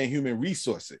ESPN Human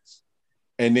Resources,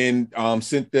 and then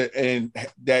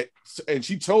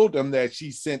she told them that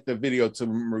she sent the video to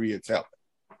Maria Teller,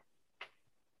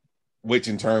 which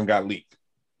in turn got leaked.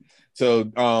 So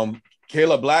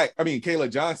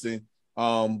Kayla Johnson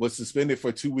was suspended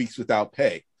for 2 weeks without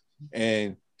pay,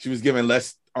 and she was given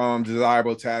less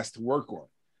desirable tasks to work on.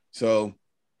 So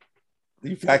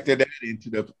you factor that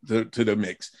into the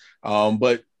mix.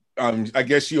 But I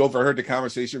guess she overheard the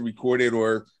conversation, recorded,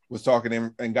 or was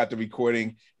talking and got the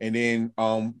recording, and then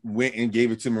went and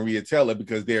gave it to Maria Teller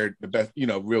because they're the best,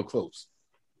 real close.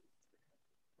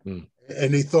 And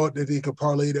they thought that they could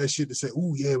parlay that shit to say,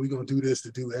 "Oh yeah, we're gonna do this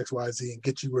to do X, Y, Z and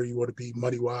get you where you want to be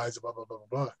money wise," blah blah blah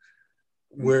blah blah.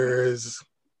 Whereas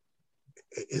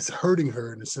it's hurting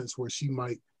her in the sense where she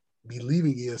might be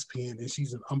leaving ESPN, and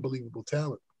she's an unbelievable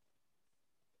talent.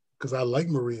 Because I like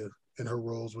Maria in her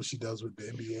roles, what she does with the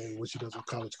NBA, what she does with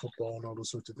college football, and all those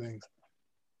sorts of things.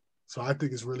 So I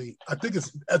think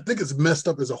it's messed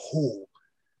up as a whole.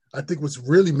 I think what's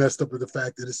really messed up is the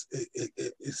fact that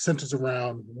it centers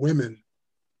around women,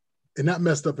 and not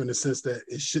messed up in the sense that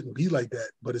it shouldn't be like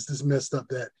that, but it's just messed up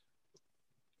that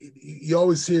you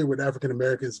always hear with African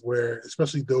Americans where,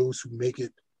 especially those who make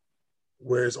it,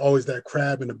 where it's always that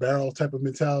crab in the barrel type of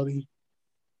mentality.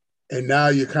 And now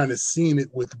you're kind of seeing it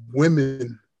with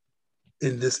women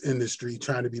in this industry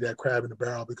trying to be that crab in the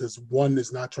barrel because one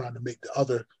is not trying to make the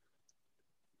other.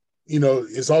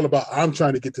 It's all about I'm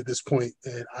trying to get to this point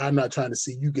and I'm not trying to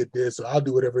see you get there. So I'll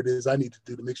do whatever it is I need to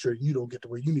do to make sure you don't get to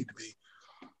where you need to be.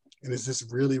 And it's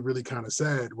just really, really kind of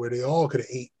sad where they all could have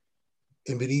ate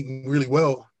and been eating really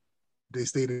well. They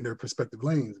stayed in their respective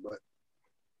lanes, but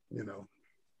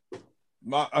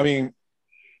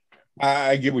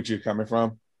I get what you're coming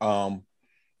from.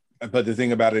 But the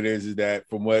thing about it is that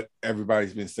from what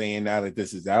everybody's been saying now that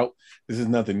this is out, this is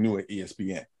nothing new at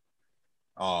ESPN.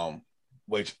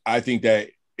 Which I think that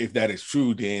if that is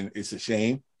true, then it's a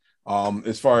shame.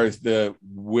 As far as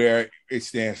where it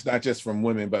stands, not just from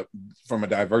women, but from a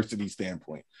diversity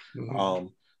standpoint. Mm-hmm.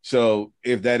 So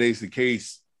if that is the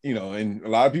case, and a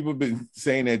lot of people have been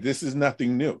saying that this is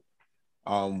nothing new,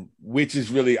 which is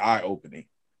really eye-opening.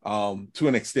 To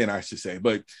an extent, I should say.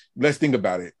 But let's think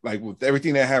about it. Like with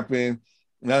everything that happened,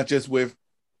 not just with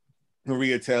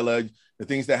Maria Taylor, the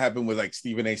things that happened with like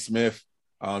Stephen A. Smith,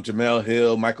 Jamel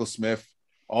Hill, Michael Smith,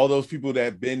 all those people that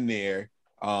have been there,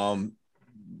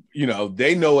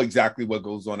 they know exactly what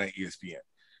goes on at ESPN.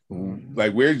 Mm-hmm.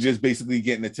 Like we're just basically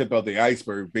getting the tip of the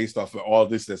iceberg based off of all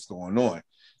this that's going on.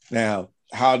 Now,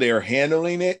 how they're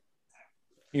handling it,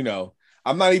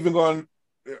 I'm not even going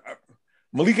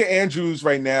Malika Andrews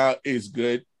right now is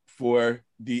good for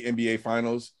the NBA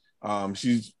Finals.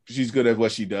 She's good at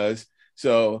what she does.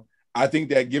 So I think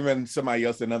that giving somebody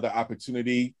else another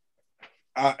opportunity,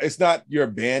 it's not your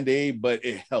Band-Aid, but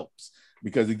it helps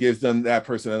because it gives that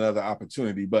person another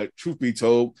opportunity. But truth be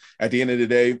told, at the end of the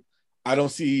day, I don't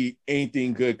see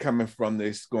anything good coming from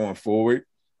this going forward,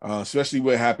 especially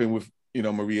what happened with,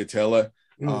 Maria Taylor.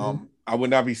 Mm-hmm. I would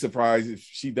not be surprised if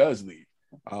she does leave.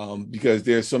 Because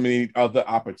there's so many other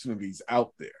opportunities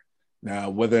out there. Now,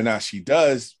 whether or not she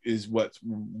does is what's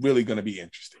really going to be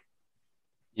interesting.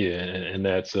 Yeah, and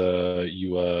that's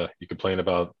you complain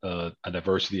about a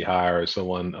diversity hire, a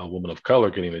woman of color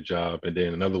getting a job, and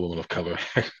then another woman of color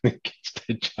gets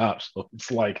the job. So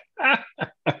it's like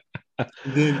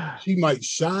then she might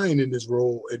shine in this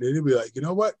role, and then it'll be like, you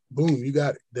know what? Boom, you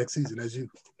got it next season as you.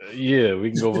 Yeah,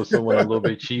 we can go with someone a little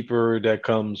bit cheaper that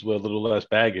comes with a little less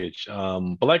baggage.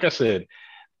 But like I said,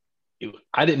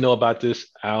 I didn't know about this,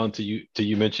 Alan, till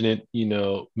you mention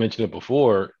it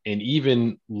before. And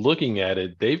even looking at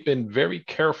it, they've been very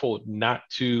careful not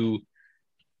to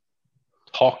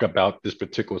talk about this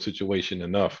particular situation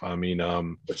enough. I mean,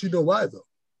 but you know why though?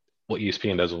 Well,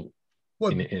 ESPN doesn't.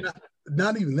 Well,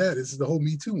 not even that. This is the whole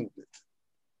Me Too movement.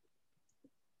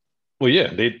 Well,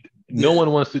 yeah, no one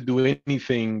wants to do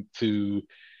anything to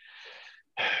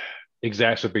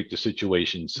exacerbate the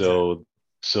situation. So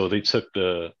they took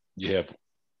you have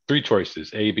three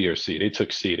choices, A, B, or C. They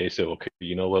took C. They said, okay,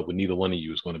 you know what? Neither one of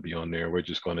you is going to be on there. We're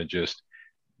just going to just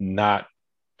not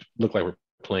look like we're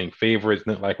playing favorites,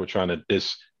 not like we're trying to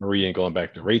diss Maria and going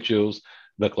back to Rachel's,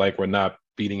 look like we're not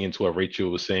feeding into what Rachel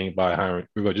was saying by hiring.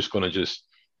 We're just going to just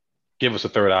give us a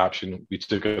third option. We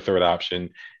took a third option,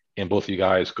 and both of you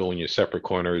guys go in your separate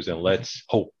corners, and let's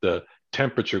hope the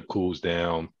temperature cools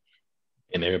down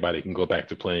and everybody can go back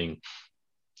to playing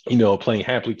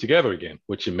happily together again,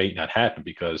 which it may not happen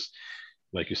because,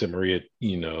 like you said, Maria,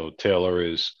 Taylor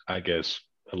is, I guess,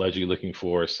 allegedly looking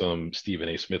for some Stephen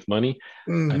A. Smith money.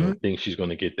 Mm-hmm. I don't think she's going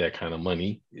to get that kind of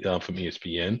money from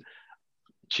ESPN.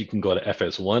 She can go to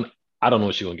FS1. I don't know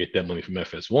if she's going to get that money from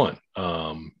FS1.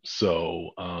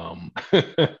 They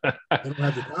don't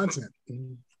have the content.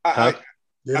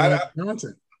 They don't have the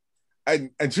content.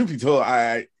 And truth be told,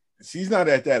 she's not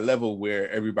at that level where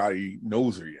everybody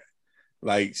knows her yet.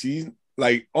 Like she's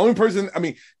like only person. I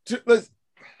mean, let's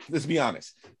be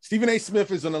honest. Stephen A.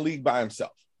 Smith is in the league by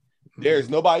himself. There's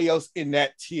nobody else in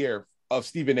that tier of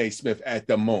Stephen A. Smith at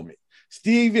the moment.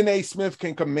 Stephen A. Smith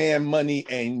can command money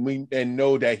and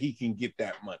know that he can get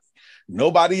that money.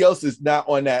 Nobody else is not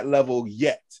on that level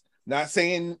yet. Not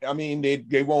saying, I mean,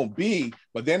 they won't be,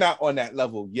 but they're not on that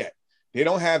level yet. They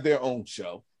don't have their own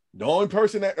show. The only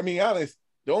person that, I mean, honest,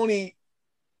 the only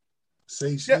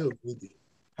Sage Steele, maybe.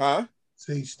 Huh?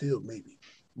 Sage Steele, maybe.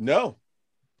 No.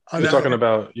 You're talking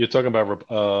about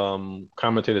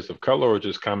commentators of color or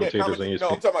just commentators? No,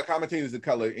 I'm talking about commentators of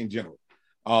color in general.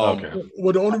 Okay.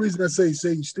 Well, the only reason I say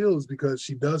Sage Steele is because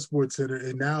she does Sports Center,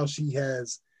 and now she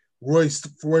has Roy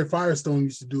Firestone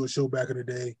used to do a show back in the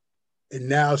day, and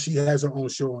now she has her own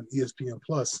show on ESPN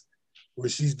Plus, where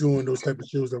she's doing those type of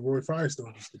shows that Roy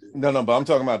Firestone used to do. No, but I'm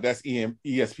talking about that's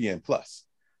ESPN Plus.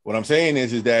 What I'm saying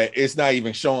is that it's not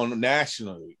even shown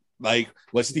nationally like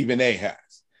what Stephen A has.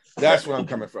 That's where I'm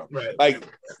coming from. Right. Like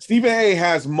Stephen A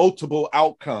has multiple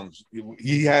outcomes.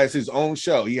 He has his own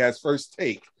show. He has First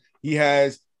Take. He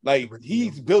has like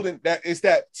he's building that. It's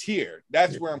that tier.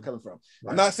 That's where I'm coming from.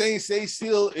 Right. I'm not saying Stay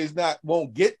Still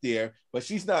won't get there, but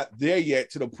she's not there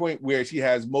yet to the point where she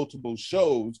has multiple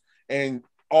shows and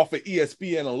off of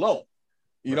ESPN alone.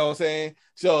 You know what I'm saying?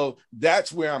 So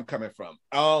that's where I'm coming from.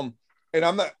 And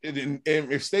I'm not, and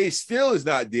if Stay Still is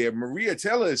not there, Maria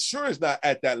Taylor is not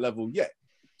at that level yet.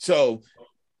 So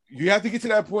you have to get to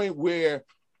that point where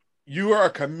you are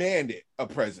commanded a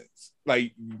presence.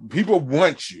 Like people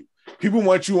want you. People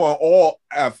want you on all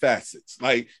facets.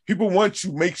 Like people want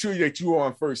you, make sure that you are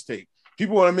on First Take.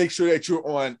 People want to make sure that you're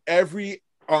on every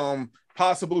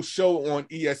possible show on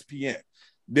ESPN.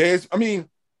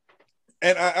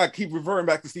 And I keep referring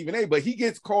back to Stephen A, but he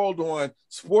gets called on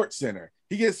Sports Center.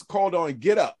 He gets called on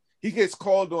Get Up. He gets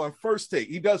called on First Take.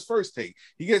 He does First Take.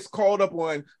 He gets called up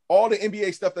on all the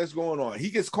NBA stuff that's going on.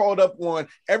 He gets called up on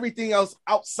everything else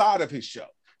outside of his show.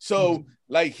 So,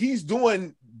 like, he's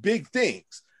doing big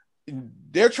things.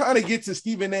 They're trying to get to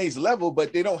Stephen A's level,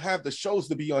 but they don't have the shows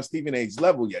to be on Stephen A's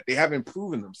level yet. They haven't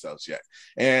proven themselves yet.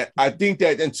 And I think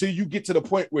that until you get to the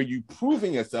point where you're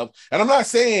proving yourself, and I'm not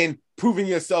saying proving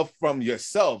yourself from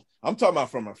yourself, I'm talking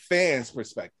about from a fan's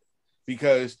perspective.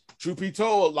 Because truth be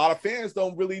told, a lot of fans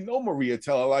don't really know Maria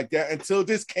Taylor like that until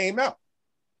this came out.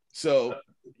 So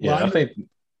yeah, I think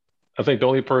the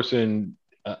only person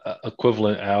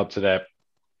equivalent out to that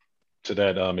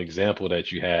example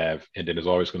that you have, and then there's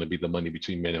always going to be the money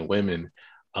between men and women,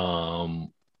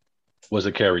 was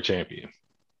a Carrie Champion.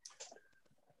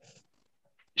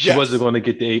 She wasn't going to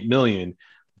get the $8 million,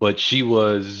 but she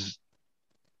was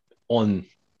on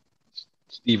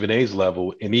Stephen A's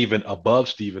level and even above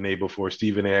Stephen A before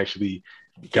Stephen A actually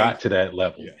got to that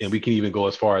level. Yes. And we can even go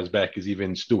as far as back as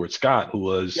even Stuart Scott, who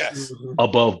was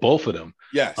above both of them.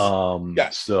 Yes.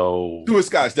 So Stuart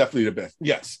Scott is definitely the best.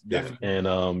 Yes, definitely.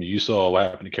 And you saw what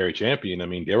happened to Carrie Champion. I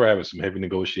mean, they were having some heavy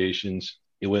negotiations.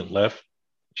 It went left.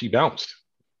 She bounced.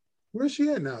 Where's she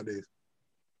at nowadays?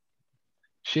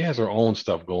 She has her own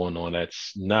stuff going on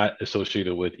that's not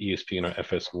associated with ESPN or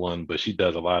FS1, but she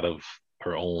does a lot of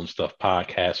her own stuff,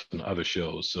 podcasts and other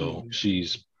shows. So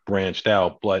she's branched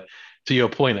out. But to your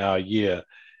point, Al,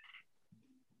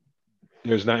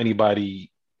 there's not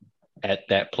anybody at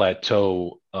that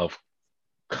plateau of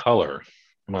color,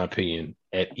 in my opinion,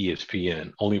 at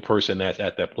ESPN. Only person that's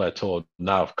at that plateau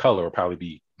not of color will probably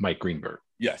be Mike Greenberg.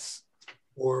 Yes.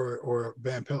 Or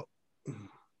Van Pelt.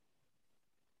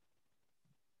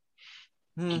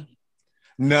 Nah.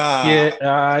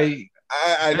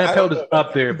 Yeah, Van Pelt is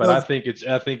up there, but I think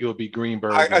it will be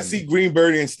Greenberg. I see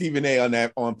Greenberg and Stephen A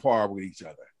on par with each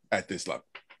other at this level.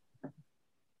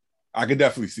 I can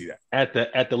definitely see that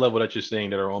at the level that you're saying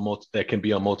that can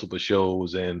be on multiple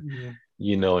shows and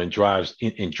and drives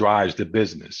the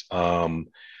business.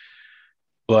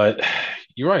 But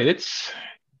you're right. It's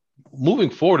moving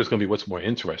forward is going to be what's more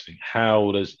interesting.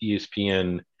 How does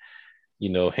ESPN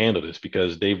handle this,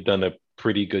 because they've done a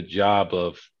pretty good job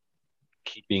of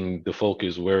keeping the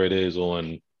focus where it is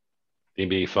on the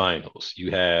NBA Finals. You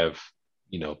have,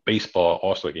 baseball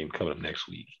All-Star game coming up next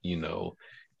week. You're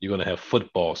going to have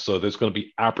football. So there's going to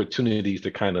be opportunities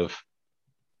to kind of,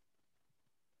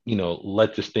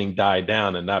 let this thing die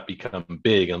down and not become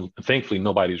big. And thankfully,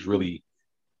 nobody's really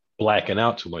blacking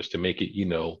out too much to make it,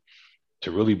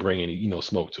 to really bring any,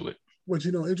 smoke to it. But,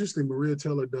 interesting, Maria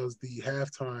Taylor does the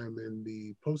halftime and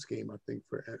the post-game, I think,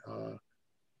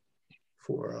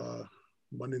 for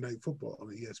Monday Night Football on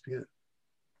ESPN.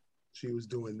 She was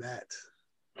doing that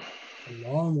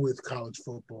along with college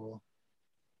football,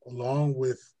 along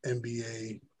with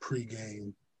NBA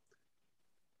pregame.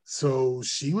 So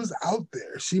she was out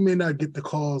there. She may not get the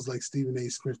calls like Stephen A.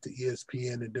 Smith to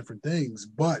ESPN and different things,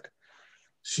 but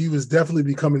she was definitely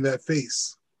becoming that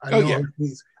face.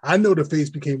 I know the face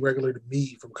became regular to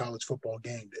me from college football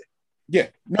game day. Yeah,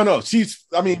 no.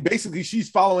 Basically she's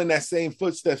following that same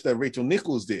footsteps that Rachel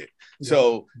Nichols did. Yeah.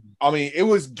 So, it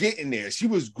was getting there. She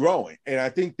was growing. And I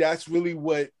think that's really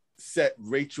what set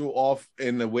Rachel off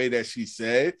in the way that she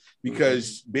said,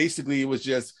 because basically it was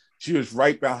just, she was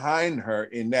right behind her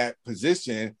in that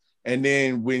position. And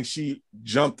then when she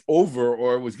jumped over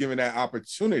or was given that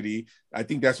opportunity, I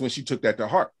think that's when she took that to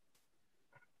heart.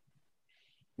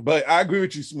 But I agree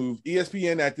with you, Smooth.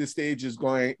 ESPN at this stage is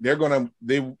they're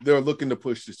looking to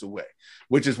push this away,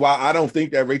 which is why I don't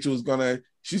think that Rachel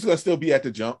she's going to still be at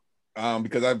the jump.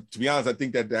 Because to be honest, I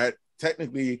think that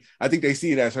technically, I think they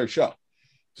see it as her show.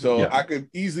 So I could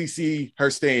easily see her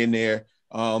staying there,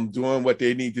 doing what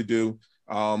they need to do.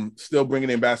 still bringing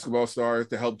in basketball stars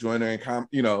to help join her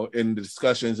in the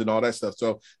discussions and all that stuff.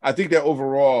 So I think that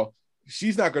overall,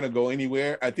 she's not going to go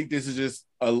anywhere. I think this is just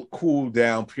a cool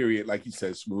down period, like you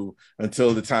said, Smooth,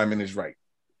 until the timing is right.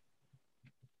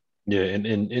 Yeah,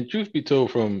 and truth be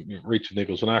told, from Rachel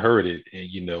Nichols, when I heard it,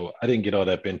 and I didn't get all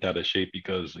that bent out of shape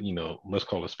because let's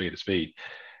call a spade a spade.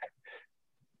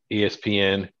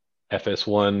 ESPN,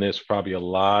 FS1, there's probably a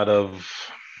lot of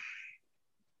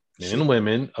men and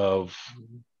women of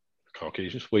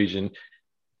Caucasian persuasion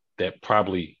that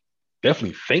probably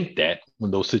definitely think that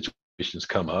when those situations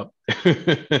come up,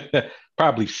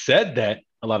 probably said that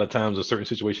a lot of times in certain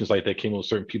situations like that came on,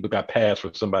 certain people got passed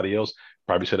for somebody else.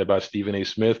 Probably said about Stephen A.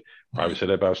 Smith, probably said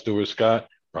about Stuart Scott,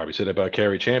 probably said about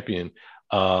Carrie Champion.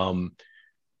 But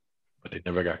they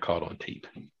never got caught on tape.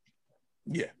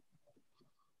 Yeah.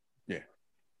 Yeah.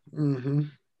 Mm-hmm.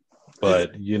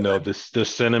 But the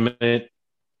sentiment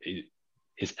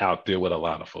is out there with a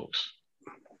lot of folks.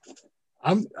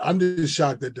 I'm just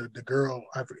shocked that the girl,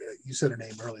 I forget, you said her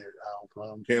name earlier,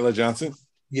 Kayla Johnson.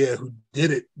 Yeah, who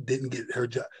did it didn't get her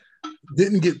job,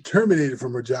 didn't get terminated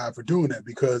from her job for doing that,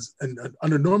 because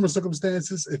under normal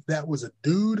circumstances, if that was a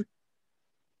dude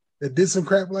that did some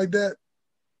crap like that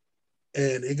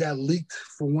and it got leaked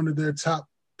for one of their top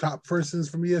persons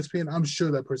from ESPN, I'm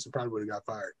sure that person probably would have got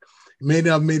fired. It may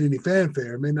not have made any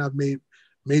fanfare, it may not have made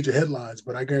major headlines,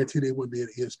 but I guarantee they wouldn't be at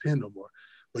ESPN no more.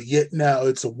 But yet now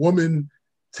it's a woman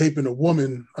taping a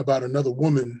woman about another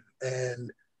woman,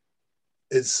 and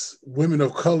it's women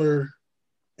of color.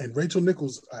 And Rachel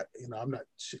Nichols, I'm not,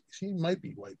 she might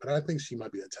be white, but I think she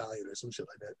might be Italian or some shit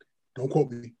like that. Don't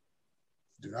quote me.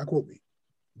 Do not quote me.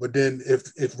 But then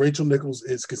if Rachel Nichols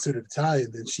is considered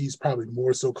Italian, then she's probably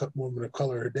more so woman of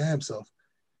color her damn self.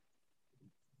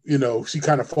 She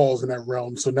kind of falls in that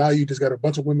realm. So now you just got a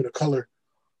bunch of women of color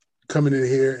coming in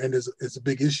here, and it's a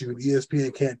big issue. And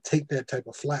ESPN can't take that type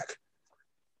of flack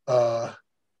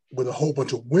with a whole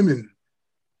bunch of women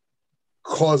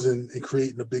causing and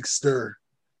creating a big stir.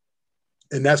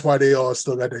 And that's why they all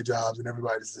still got their jobs and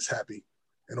everybody's just happy.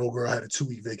 And old girl had a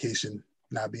 2-week vacation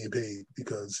not being paid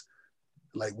because,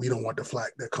 like, we don't want the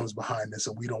flack that comes behind this,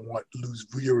 and we don't want to lose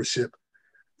viewership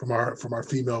from our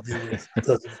female viewers.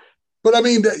 But I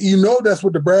mean, that's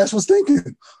what the brass was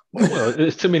thinking. Well,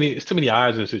 it's too many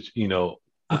eyes in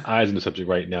the subject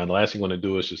right now. And the last thing you want to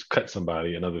do is just cut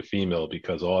somebody, another female,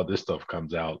 because all this stuff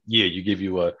comes out. Yeah, you give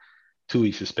you a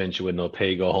 2-week suspension with no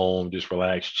pay, go home, just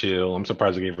relax, chill. I'm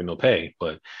surprised they gave her no pay,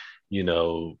 but she get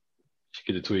a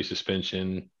 2-week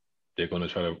suspension. They're going to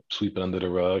try to sweep it under the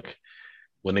rug.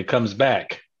 When it comes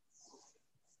back,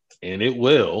 and it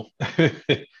will,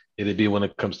 it'll be when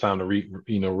it comes time to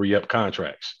re-up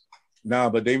contracts. Nah,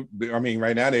 but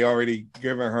right now they already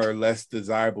given her less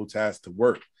desirable tasks to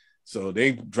work. So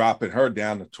they dropping her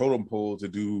down the totem pole to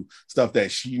do stuff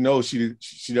that she knows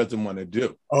she doesn't want to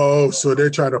do. Oh, so they're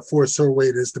trying to force her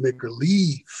waiters to make her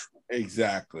leave.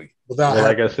 Exactly.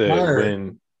 Like I said,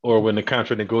 when the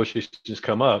contract negotiations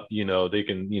come up, they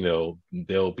can,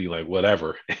 they'll be like,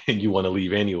 whatever, and you want to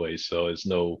leave anyway. So it's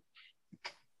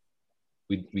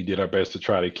we did our best to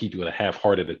try to keep you in a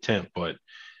half-hearted attempt, but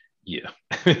yeah.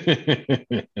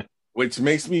 Which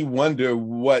makes me wonder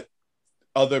what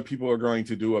other people are going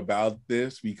to do about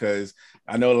this, because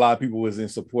I know a lot of people was in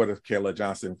support of Kayla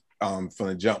Johnson from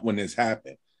the jump when this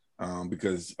happened,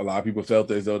 because a lot of people felt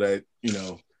as though that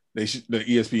the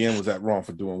ESPN was at wrong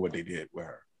for doing what they did with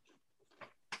her.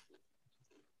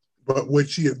 But would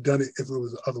she have done it if it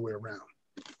was the other way around?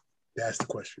 That's the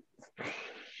question.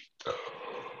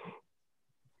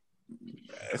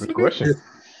 That's the question.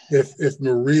 If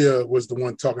Maria was the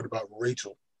one talking about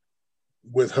Rachel,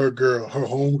 with her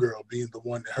homegirl being the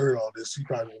one that heard all this, she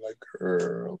probably was like,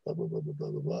 girl, blah, blah, blah,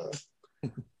 blah, blah, blah.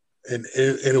 And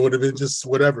it would have been just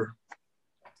whatever.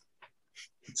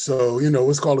 So,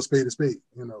 let's call a spade a spade.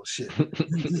 Shit.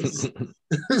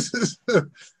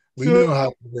 We know how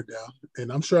it went down.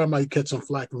 And I'm sure I might catch some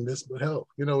flack from this, but hell,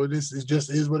 it just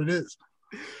is what it is.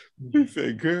 You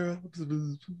say, girl.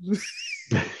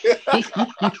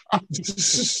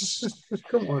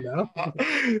 Come on now.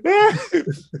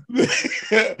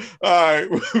 All right.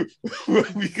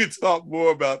 We could talk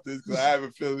more about this, because I have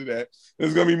a feeling that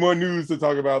there's going to be more news to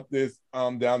talk about this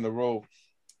down the road.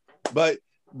 But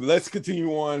let's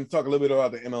continue on, talk a little bit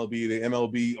about the MLB. The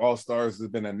MLB All-Stars has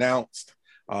been announced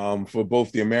for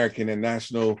both the American and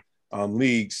National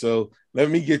League. So let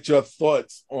me get your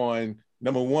thoughts on,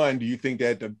 number one, do you think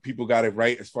that the people got it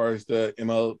right as far as the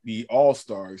MLB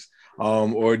All-Stars?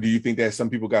 Or do you think that some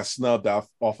people got snubbed off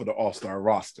of the All-Star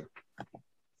roster?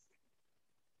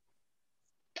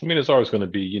 I mean, it's always going to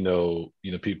be,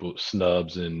 people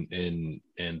snubs and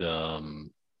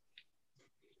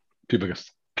people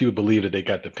people believe that they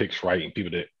got the picks right and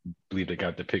people that believe they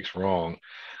got the picks wrong.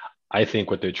 I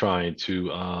think what they're trying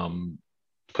to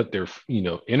put their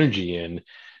energy in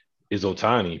is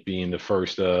Otani being the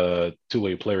first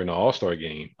two-way player in the All-Star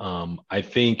game. I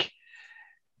think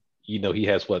he's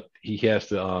leading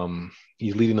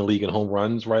the league in home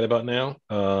runs right about now.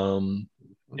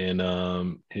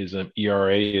 And his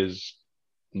ERA is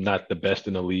not the best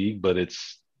in the league, but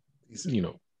it's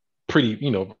pretty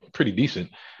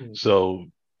decent. Mm-hmm. So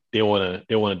they want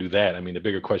to do that. I mean, the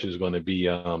bigger question is going to be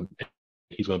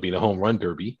he's going to be in the home run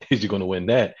derby. Is he going to win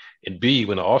that? And B,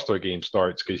 when the All-Star game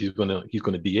starts, because he's going to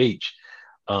DH.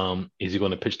 Is he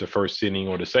going to pitch the first inning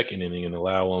or the second inning and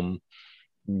allow him,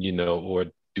 or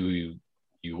do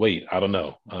you wait? I don't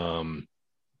know.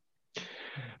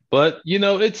 But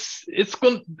it's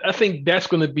going. I think that's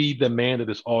going to be the man of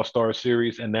this All-Star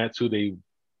series, and that's who the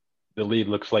league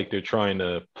looks like they're trying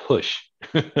to push.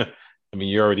 I mean,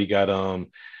 you already got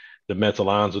the Mets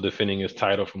Alonso defending his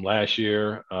title from last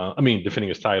year. Defending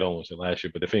his title, I won't say last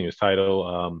year, but defending his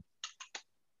title.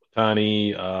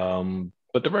 Tani,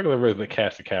 but the regular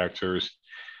cast of characters.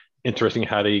 Interesting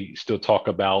how they still talk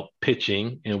about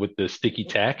pitching and with the sticky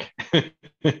tack.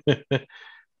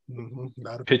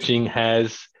 Pitching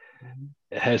has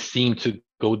seemed to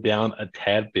go down a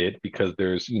tad bit because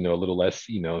there's a little less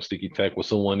sticky tack. Will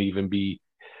someone even be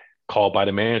called by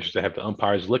the managers to have the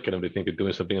umpires look at them? They think they're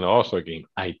doing something in the All-Star game.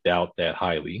 I doubt that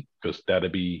highly because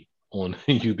that'd be on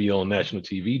you'd be on national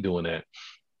TV doing that.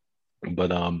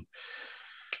 But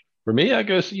for me, I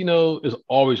guess there's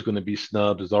always going to be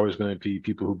snubs. There's always going to be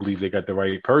people who believe they got the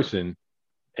right person,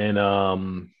 and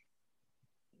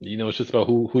it's just about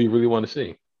who you really want to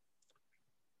see.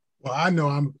 Well, I know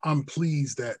I'm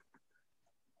pleased that.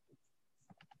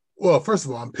 Well, first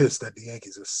of all, I'm pissed that the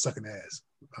Yankees are sucking ass.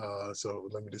 So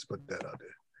let me just put that out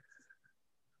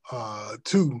there.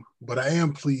 Two, but I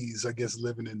am pleased, I guess,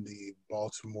 living in the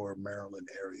Baltimore, Maryland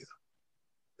area,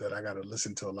 that I got to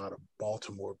listen to a lot of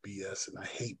Baltimore BS, and I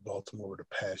hate Baltimore with a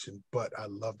passion, but I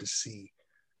love to see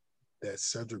that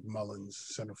Cedric Mullins,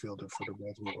 center fielder for the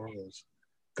Baltimore Orioles,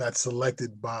 got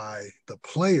selected by the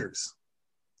players.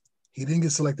 He didn't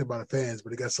get selected by the fans,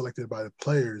 but he got selected by the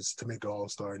players to make the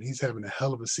All-Star, and he's having a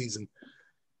hell of a season,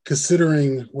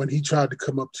 considering when he tried to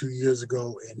come up 2 years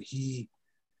ago and he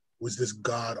was this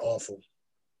god-awful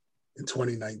in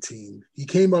 2019. He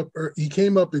came up in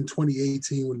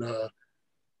 2018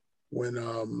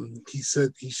 when he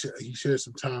said he shared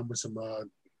some time with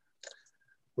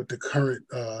with the current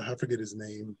I forget his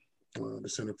name, the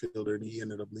center fielder, and he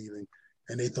ended up leaving.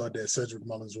 And they thought that Cedric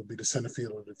Mullins would be the center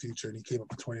fielder of the future, and he came up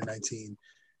in 2019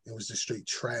 and was just straight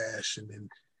trash. And then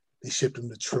they shipped him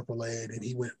to AAA, and then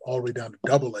he went all the way down to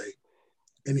AA,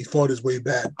 and he fought his way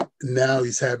back. And now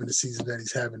he's having the season that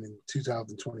he's having in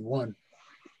 2021.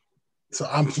 So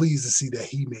I'm pleased to see that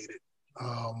he made it.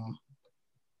 And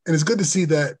it's good to see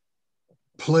that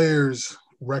players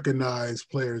recognize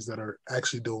players that are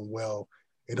actually doing well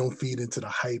and don't feed into the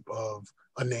hype of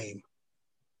a name.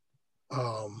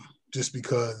 Just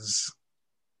because,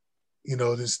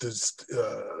 this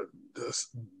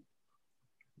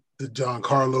the John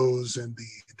Carlos and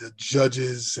the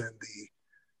Judges and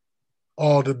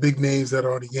all the big names that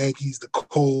are on the Yankees, the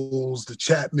Coles, the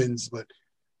Chapmans, but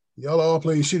y'all are all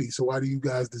playing shitty. So why do you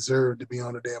guys deserve to be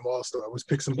on a damn All-Star? Let's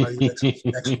pick somebody who's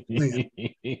actually playing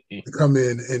to come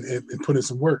in and put in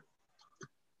some work.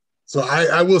 So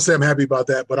I will say I'm happy about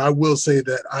that, but I will say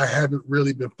that I haven't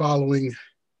really been following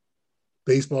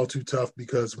baseball too tough,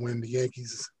 because when the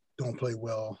Yankees don't play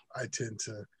well, I tend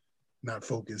to not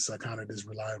focus. I kind of just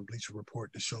rely on Bleacher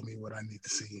Report to show me what I need to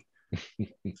see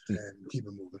and keep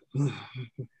it moving.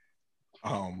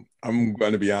 I'm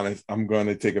going to be honest. I'm going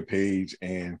to take a page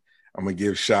and I'm going to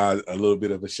give Shad a little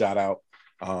bit of a shout out.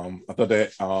 I thought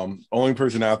that only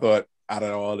person I thought out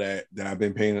of all that I've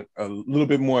been paying a little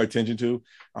bit more attention to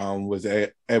was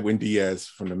Edwin Diaz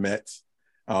from the Mets.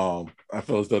 I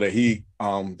feel as though that he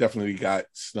definitely got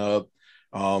snubbed.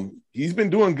 He's been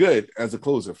doing good as a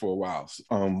closer for a while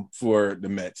for the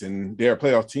Mets, and they're a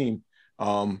playoff team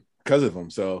because of him.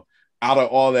 So out of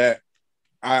all that,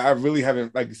 I really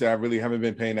haven't, like you said, I really haven't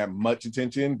been paying that much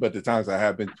attention, but the times I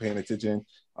have been paying attention,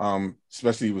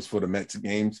 especially was for the Mets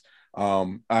games,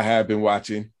 I have been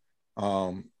watching,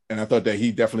 and I thought that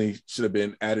he definitely should have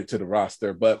been added to the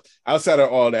roster. But outside of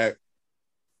all that,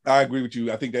 I agree with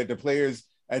you. I think that the players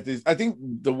I think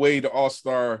the way the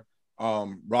All-Star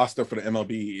roster for the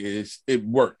MLB is, it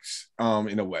works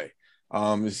in a way.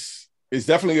 it's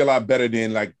definitely a lot better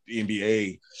than like the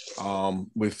NBA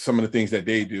with some of the things that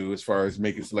they do as far as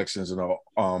making selections and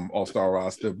all-star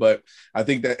roster. But I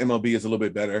think that MLB is a little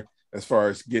bit better as far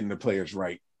as getting the players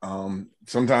right.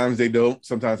 Sometimes they don't,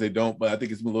 but I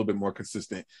think it's a little bit more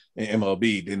consistent in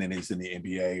MLB than it is in the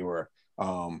NBA or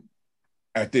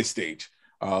at this stage.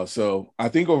 So I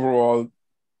think overall,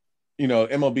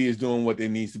 MLB is doing what they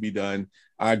needs to be done.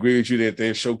 I agree with you that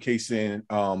they're showcasing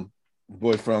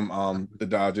boy from the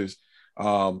Dodgers.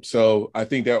 So I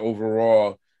think that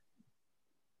overall,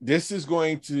 this is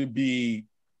going to be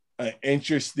an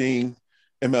interesting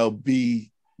MLB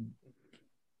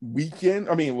weekend.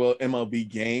 MLB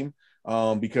game,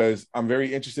 because I'm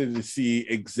very interested to see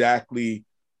exactly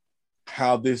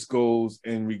how this goes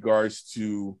in regards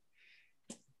to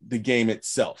the game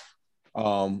itself.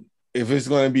 If it's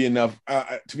going to be enough,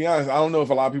 to be honest, I don't know if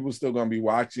a lot of people are still going to be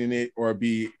watching it or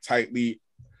be tightly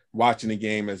watching the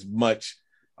game as much.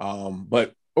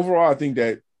 But overall, I think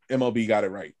that MLB got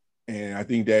it right. And I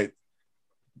think that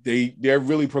they're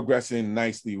really progressing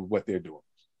nicely with what they're doing.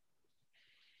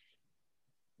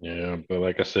 Yeah, but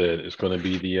like I said, it's going to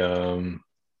be the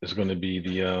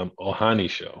Ohani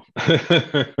show.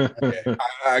 Yeah,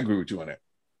 I agree with you on that.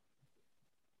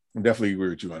 I definitely agree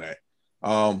with you on that.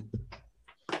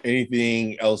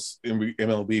 Anything else in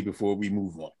MLB before we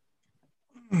move on?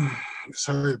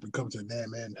 Sorry to come to a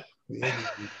damn end.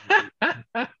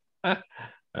 I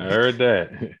heard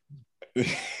that.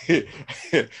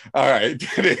 All right.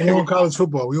 Come on, college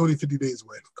football. We only 50 days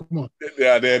away. Come on.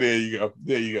 Yeah, there you go.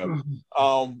 There you go.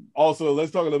 Also,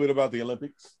 let's talk a little bit about the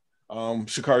Olympics.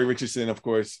 Sha'Carri Richardson, of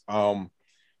course. We all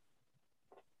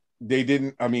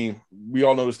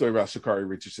know the story about Sha'Carri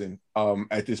Richardson.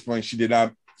 At this point, she did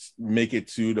not make it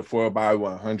to the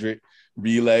 4x100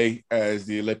 relay, as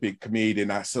the Olympic Committee did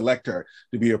not select her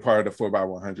to be a part of the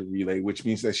 4x100 relay, which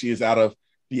means that she is out of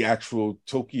the actual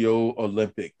Tokyo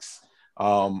Olympics.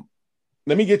 Let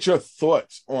me get your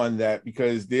thoughts on that,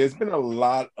 because there's been a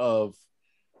lot of,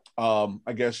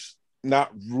 I guess,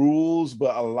 not rules,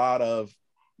 but a lot of,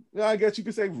 I guess you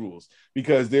could say rules,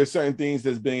 because there's certain things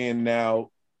that's being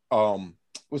now,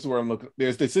 what's the word I'm looking?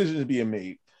 There's decisions being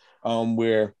made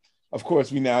where, of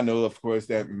course, we now know, of course,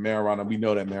 that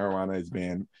marijuana is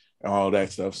banned and all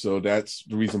that stuff. So that's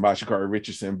the reason why Sha'Carri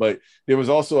Richardson. But there was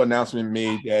also an announcement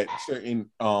made that certain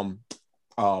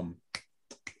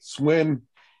swim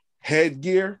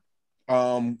headgear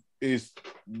is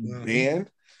banned,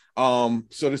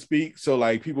 so to speak. So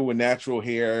like people with natural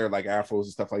hair, like afros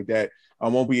and stuff like that,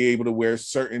 won't be able to wear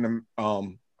certain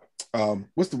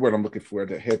what's the word I'm looking for?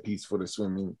 The headpiece for the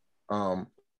swimming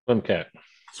Swim cap.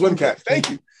 Swim caps. Thank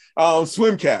you.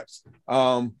 Swim caps.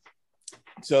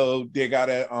 So they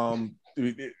gotta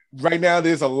right now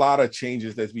there's a lot of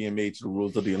changes that's being made to the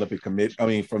rules of the Olympic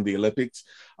Committee, from the Olympics.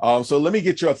 So let me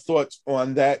get your thoughts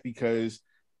on that, because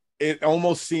it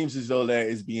almost seems as though that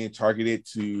is being targeted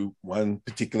to one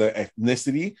particular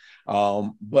ethnicity.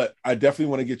 But I definitely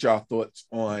want to get your thoughts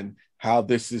on how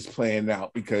this is playing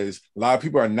out, because a lot of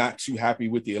people are not too happy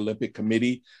with the Olympic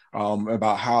Committee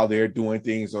about how they're doing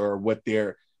things, or what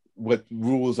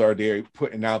rules are they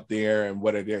putting out there, and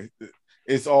what are their.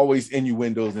 It's always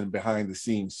innuendos and behind the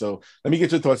scenes. So let me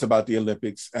get your thoughts about the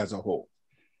Olympics as a whole.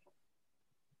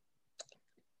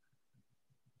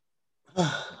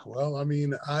 Well,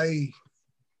 I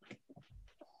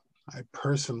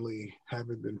personally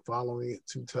haven't been following it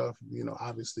too tough,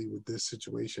 obviously with this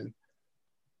situation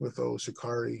with old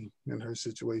Sha'Carri and her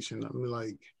situation.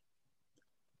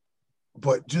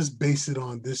 But just base it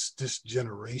on this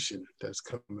generation that's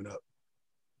coming up,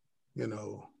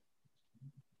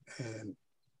 and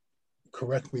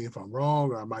correct me if I'm wrong,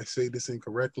 or I might say this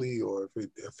incorrectly, or if it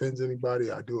offends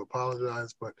anybody, I do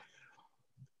apologize. But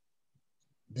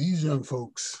these young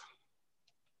folks,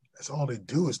 that's all they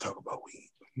do is talk about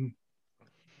weed.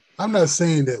 I'm not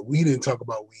saying that we didn't talk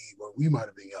about weed when we might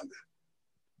have been younger.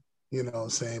 You know what I'm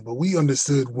saying? But we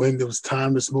understood when there was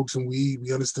time to smoke some weed.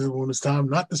 We understood when it was time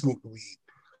not to smoke the weed.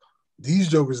 These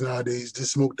jokers nowadays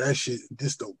just smoke that shit and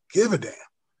just don't give a damn.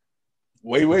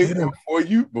 Wait,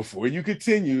 before you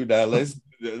continue, now let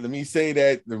me say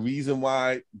that the reason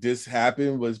why this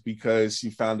happened was because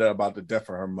she found out about the death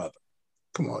of her mother.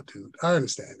 Come on, dude. I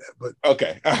understand that, but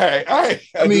okay, all right.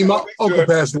 My uncle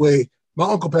passed away. My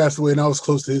uncle passed away, and I was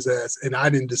close to his ass, and I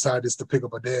didn't decide just to pick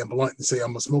up a damn blunt and say I'm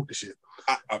gonna smoke the shit.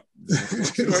 I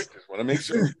just want to make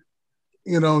sure.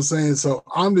 You know what I'm saying? So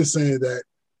I'm just saying that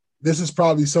this is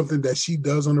probably something that she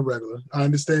does on the regular. I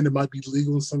understand it might be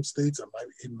legal in some states. It might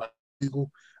be legal.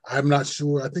 I'm not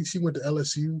sure. I think she went to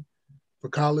LSU for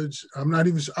college. I'm not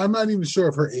even sure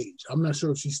of her age. I'm not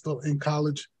sure if she's still in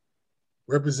college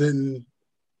representing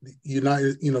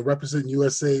United, representing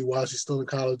USA while she's still in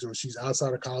college or she's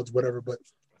outside of college, whatever. But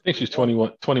I think she's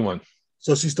 21.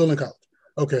 So she's still in college.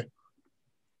 Okay.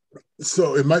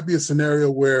 So it might be a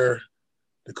scenario where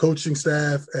the coaching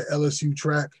staff at LSU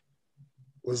track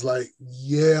was like,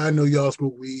 yeah, I know y'all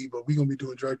smoke weed, but we're going to be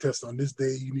doing drug tests on this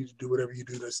day. You need to do whatever you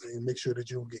do this day and make sure that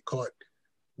you don't get caught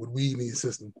with weed in your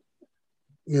system.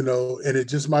 And it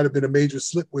just might have been a major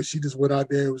slip where she just went out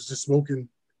there and was just smoking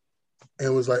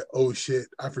and was like, oh shit,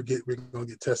 I forget we're going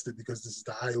to get tested because this is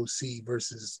the IOC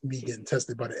versus me getting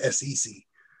tested by the SEC.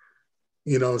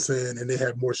 You know what I'm saying? And they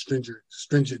have more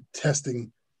stringent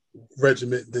testing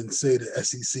regimen than, say, the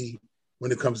SEC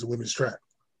when it comes to women's track.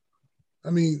 I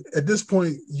mean, at this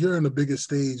point, you're in the biggest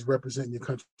stage representing your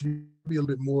country. You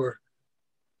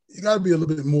got to be a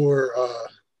little bit more,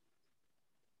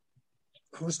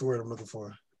 what's the word I'm looking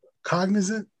for?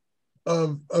 Cognizant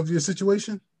of your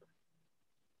situation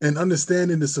and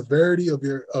understanding the severity of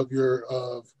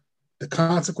the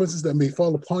consequences that may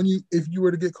fall upon you if you were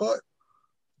to get caught.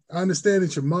 I understand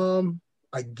that your mom,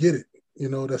 I get it.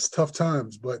 That's tough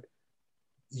times, but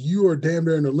you are damn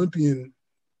near an Olympian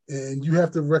and you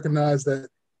have to recognize that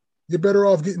you're better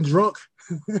off getting drunk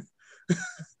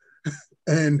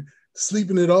and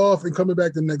sleeping it off and coming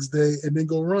back the next day and then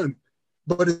go run.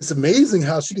 But it's amazing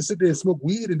how she can sit there and smoke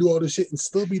weed and do all this shit and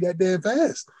still be that damn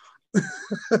fast.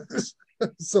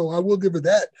 So I will give her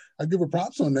that. I give her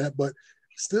props on that. But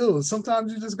still,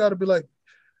 sometimes you just got to be like,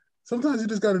 sometimes you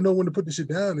just got to know when to put the shit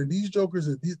down. And these jokers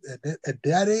at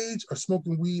that age are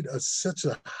smoking weed at such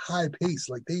a high pace.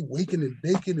 Like they waking and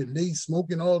baking and they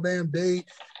smoking all damn day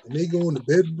and they go into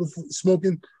bed before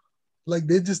smoking. Like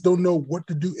they just don't know what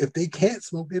to do. If they can't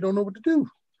smoke, they don't know what to do.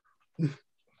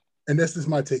 And that's just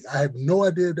my take. I have no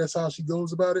idea if that's how she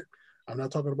goes about it. I'm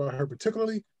not talking about her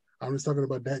particularly. I'm just talking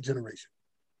about that generation.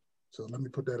 So let me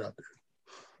put that out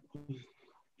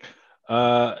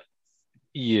there.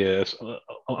 Yes,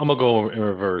 I'm gonna go in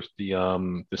reverse.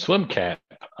 The swim cap.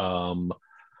 Now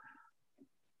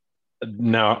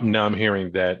I'm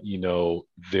hearing that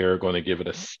they're going to give it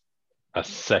a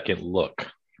second look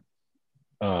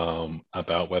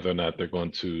about whether or not they're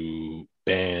going to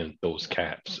ban those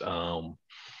caps.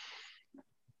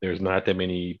 There's not that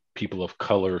many people of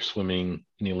color swimming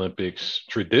in the Olympics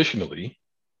traditionally.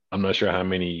 I'm not sure how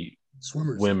many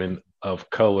women of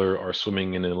color are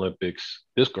swimming in the Olympics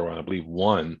this go around. I believe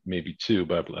one, maybe two,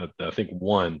 but I think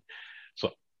one. So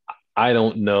I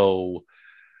don't know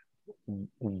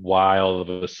why all of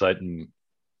a sudden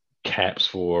caps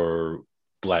for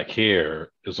Black hair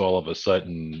is all of a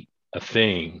sudden a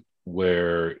thing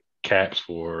where caps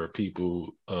for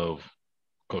people of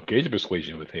Caucasian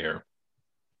persuasion with hair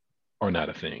are not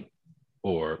a thing,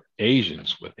 or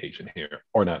Asians with Asian hair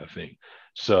are not a thing.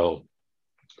 So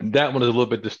that one is a little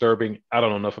bit disturbing. I don't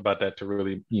know enough about that to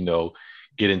really,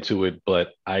 get into it,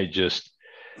 but I'm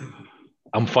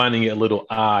finding it a little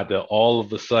odd that all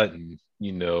of a sudden,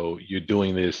 you're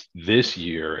doing this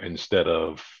year instead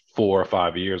of 4 or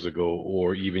 5 years ago,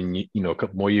 or even, a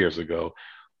couple more years ago.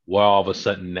 Why all of a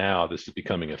sudden now this is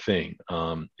becoming a thing?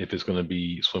 If it's going to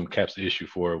be swim caps issue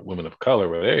for women of color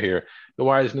where they're here, then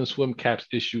why isn't a swim caps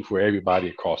issue for everybody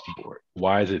across the board?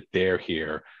 Why is it their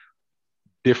hair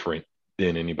different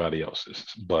than anybody else's?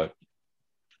 But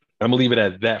I'm gonna leave it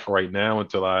at that for right now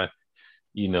until I,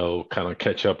 kind of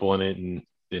catch up on it and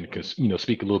then,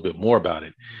 speak a little bit more about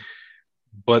it.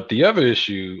 But the other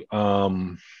issue,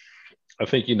 I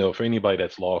think, for anybody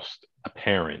that's lost a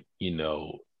parent,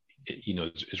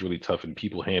 it's really tough, and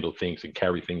people handle things and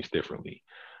carry things differently.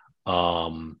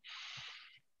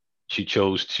 She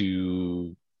chose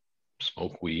to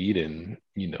smoke weed, and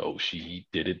she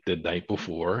did it the night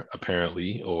before,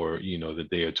 apparently, or the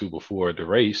day or two before the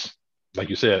race. Like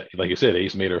you said,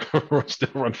 Ace made her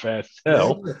still run fast as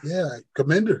hell. Yeah,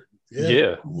 commend her.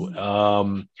 Yeah.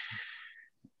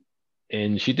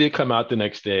 And she did come out the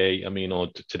next day,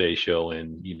 on Today's show,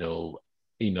 and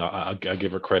I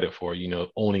give her credit for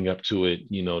owning up to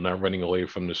it, not running away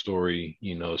from the story,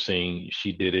 saying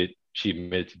she did it, she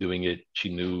admitted to doing it, she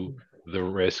knew the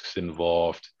risks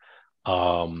involved.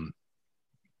 And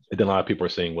then a lot of people are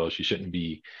saying, well, she shouldn't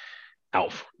be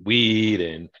out for weed,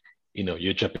 and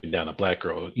you're jumping down a Black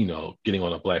girl, getting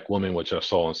on a Black woman, which I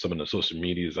saw on some of the social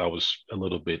medias. I was a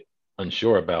little bit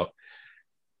unsure about,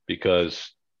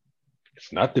 because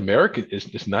it's not the American,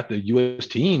 it's not the U.S.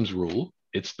 team's rule.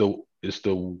 It's the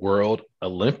World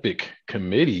Olympic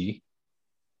Committee,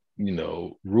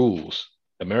 rules.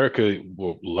 America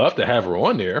will love to have her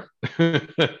on there,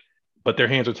 but their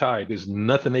hands are tied. There's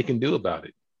nothing they can do about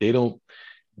it.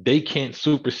 They can't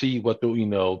supersede what the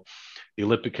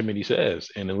Olympic Committee says.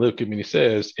 And the Olympic Committee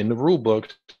says in the rule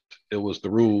books, it was the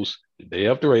rules the day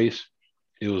of the race.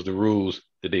 It was the rules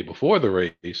the day before the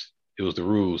race. It was the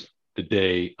rules the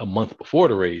day, a month before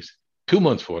the race, 2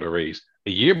 months before the race,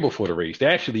 a year before the race. They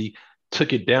actually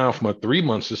took it down from a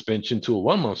 3-month suspension to a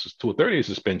 1 month to a 30-day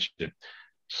suspension.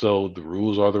 So the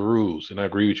rules are the rules. And I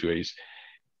agree with you, Ace.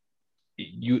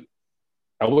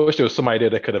 I wish there was somebody there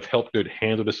that could have helped her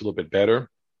handle this a little bit better.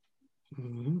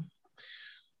 Mm-hmm.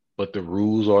 But the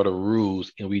rules are the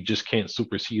rules, and we just can't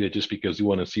supersede it just because we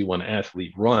want to see one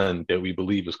athlete run that we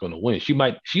believe is going to win. She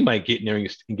might get in there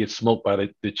and get smoked by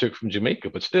the chick from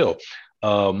Jamaica, but still,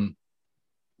 the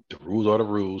rules are the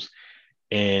rules,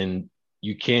 and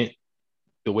you can't.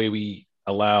 The way we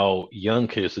allow young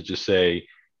kids to just say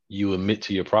you admit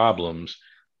to your problems,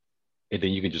 and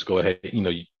then you can just go ahead,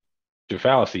 your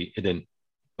fallacy, and then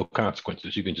no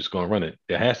consequences. You can just go and run it.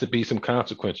 There has to be some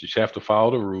consequences. You have to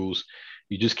follow the rules.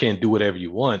 You just can't do whatever you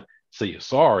want, say you're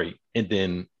sorry, and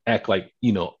then act like,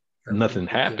 nothing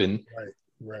happened.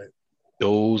 Right.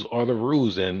 Those are the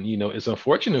rules. And, it's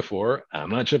unfortunate for her. I'm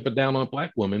not jumping down on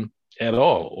Black women at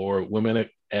all, or women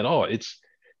at all. It's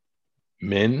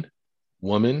men,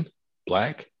 woman,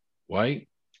 Black, white,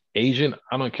 Asian.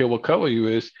 I don't care what color you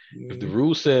is. Mm-hmm. If the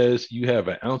rule says you have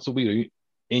an ounce of weed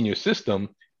in your system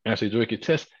after you drink your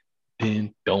test,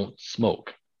 then don't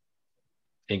smoke.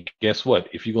 And guess what?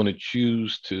 If you're going to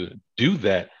choose to do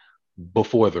that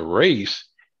before the race,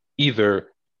 either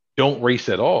don't race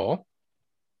at all,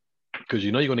 because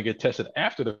you're going to get tested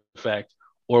after the fact,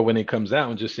 or when it comes out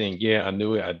and just saying, yeah, I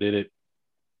knew it, I did it,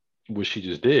 what she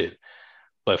just did.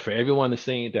 But for everyone that's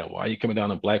saying that, why are you coming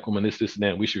down on Black women, this, and that,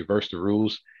 and we should reverse the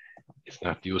rules, it's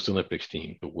not the U.S. Olympics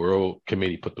team. The World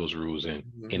Committee put those rules in,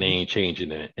 and they ain't changing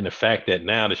that. And the fact that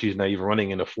now that she's not even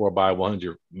running in a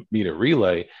 4x100 meter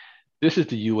relay, this is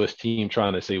the U.S. team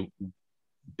trying to say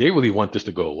they really want this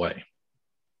to go away.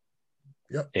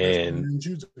 Yep. And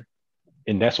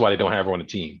that's why they don't have her on the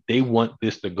team. They want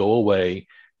this to go away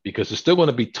because there's still going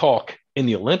to be talk in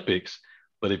the Olympics.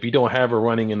 But if you don't have her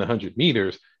running in the 100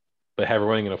 meters, but have her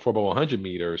running in a 4x100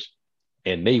 meters,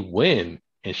 and they win,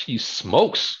 and she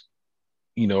smokes,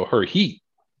 her heat,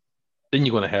 then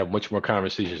you're going to have much more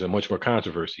conversations and much more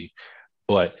controversy.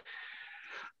 But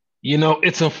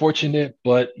it's unfortunate,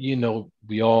 but,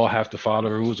 we all have to follow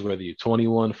the rules, whether you're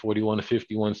 21, 41,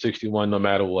 51, 61, no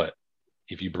matter what.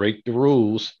 If you break the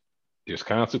rules, there's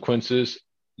consequences,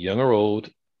 young or old.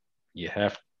 You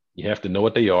have to know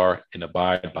what they are and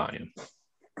abide by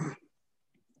them.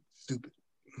 Stupid.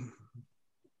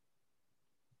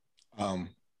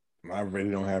 I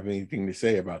really don't have anything to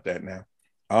say about that now.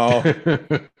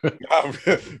 But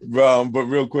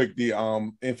real quick,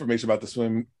 the information about the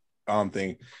swim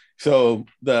thing. So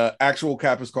the actual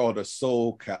cap is called a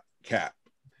soul cap.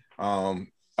 And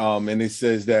it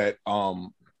says that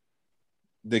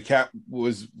the cap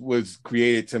was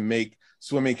created to make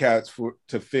swimming caps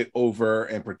to fit over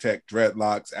and protect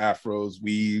dreadlocks, afros,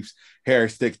 weaves, hair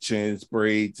extensions,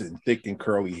 braids, and thick and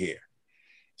curly hair.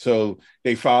 So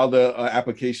they filed an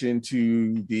application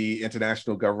to the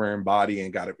international governing body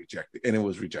and got it rejected, and it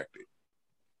was rejected.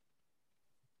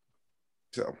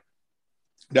 So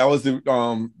that was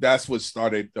that's what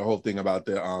started the whole thing about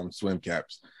the swim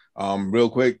caps.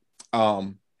 Real quick,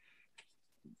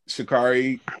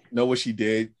 Sha'Carri know what she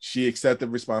did. She accepted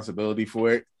responsibility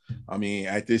for it. I mean,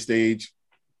 at this stage,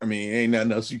 ain't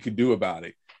nothing else you could do about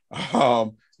it.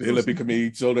 The Olympic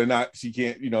Committee told her she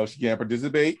can't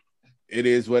participate. It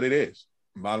is what it is.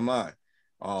 Bottom line.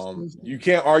 You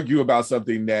can't argue about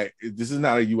something that this is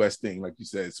not a U.S. thing, like you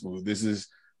said, Smooth. This is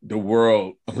the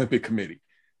World Olympic Committee.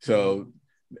 So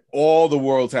all the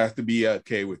worlds have to be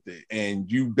okay with it.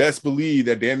 And you best believe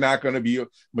that they're not going to be,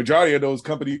 majority of those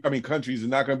countries are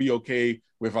not going to be okay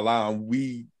with allowing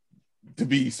weed to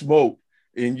be smoked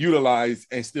and utilized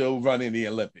and still run in the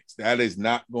Olympics. That is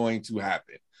not going to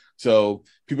happen. So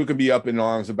people can be up in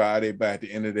arms about it, but at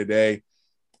the end of the day,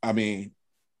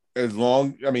 it's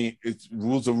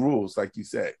rules are rules, like you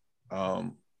said.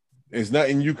 There's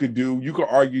nothing you could do. You could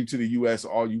argue to the U.S.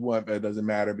 all you want, but it doesn't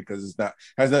matter because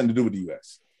has nothing to do with the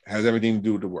U.S. It has everything to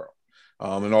do with the world.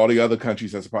 And all the other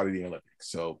countries that's a part of the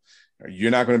Olympics. So you're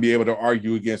not going to be able to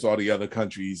argue against all the other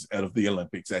countries out of the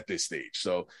Olympics at this stage.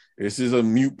 So this is a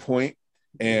moot point,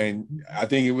 and I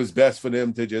think it was best for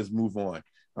them to just move on.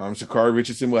 Sha'Carri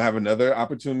Richardson will have another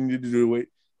opportunity to do it.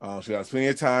 She has plenty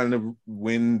of time to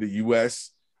win the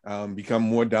U.S., become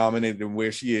more dominant than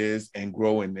where she is, and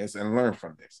grow in this and learn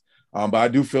from this. But I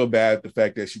do feel bad the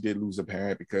fact that she did lose a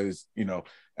parent because,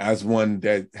 as one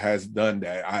that has done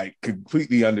that, I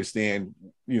completely understand,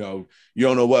 you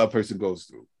don't know what a person goes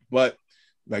through. But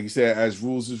like you said, as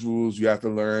rules is rules, you have to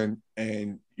learn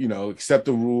and, accept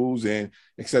the rules and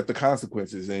accept the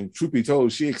consequences. And truth be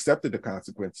told, she accepted the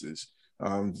consequences.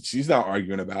 She's not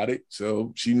arguing about it.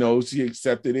 So she knows she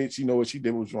accepted it. She knows what she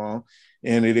did was wrong.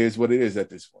 And it is what it is at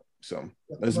this point. So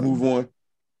let's move on.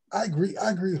 I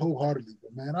agree wholeheartedly,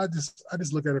 but man, I just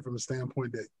look at it from a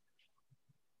standpoint that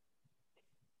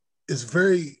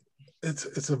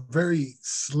it's a very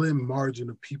slim margin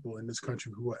of people in this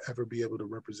country who will ever be able to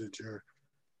represent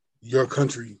your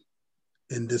country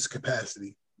in this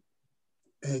capacity.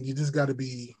 And you just got to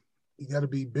be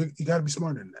big. You got to be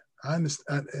smarter than that. I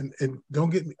understand. And don't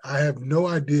get me, I have no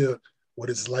idea what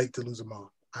it's like to lose a mom.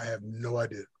 I have no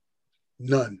idea.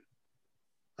 None.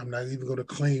 I'm not even going to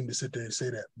claim to sit there and say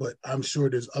that, but I'm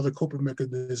sure there's other coping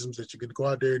mechanisms that you can go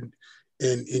out there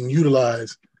and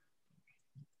utilize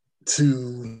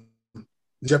to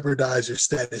jeopardize your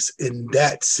status in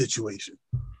that situation.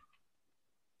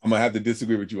 I'm going to have to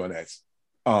disagree with you on that.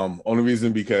 Only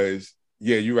reason because,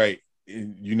 yeah, you're right.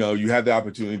 You have the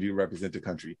opportunity to represent the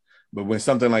country, but when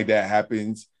something like that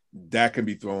happens, that can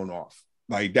be thrown off.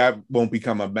 Like that won't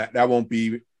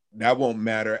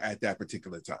matter at that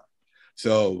particular time.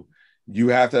 So you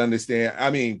have to understand. I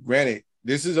mean, granted,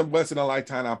 this is a once in a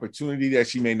lifetime opportunity that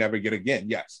she may never get again.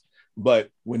 Yes. But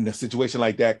when the situation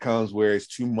like that comes where it's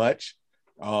too much,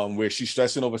 where she's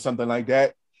stressing over something like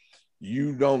that,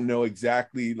 you don't know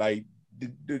exactly, like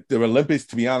the Olympics,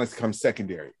 to be honest, comes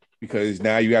secondary because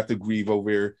now you have to grieve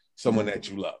over someone that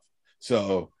you love.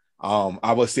 So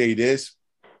I will say this,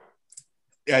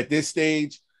 at this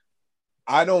stage,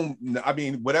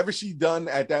 whatever she done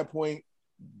at that point,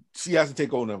 she has to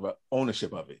take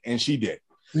ownership of it. And she did.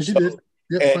 And she did.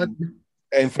 Yep,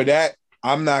 and for that,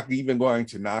 I'm not even going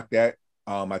to knock that.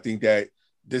 I think that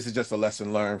this is just a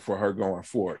lesson learned for her going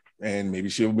forward. And maybe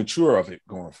she'll mature of it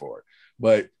going forward.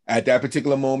 But at that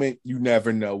particular moment, you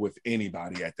never know with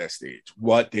anybody at that stage,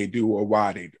 what they do or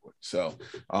why they do it. So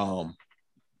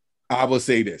I will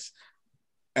say this.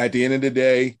 At the end of the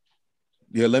day,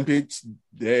 the Olympics,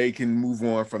 they can move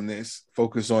on from this,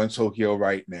 focus on Tokyo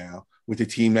right now with the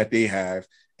team that they have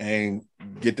and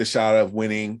get the shot of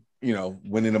winning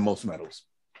the most medals.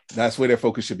 That's where their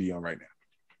focus should be on right now.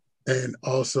 And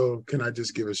also, can I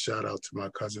just give a shout out to my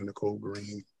cousin, Nicole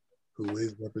Green, who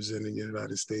is representing the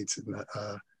United States in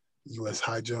the U.S.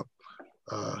 high jump.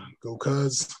 Go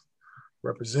Cuz,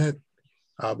 represent.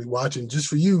 I'll be watching just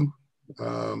for you.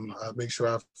 I'll make sure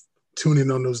I tune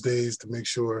in on those days to make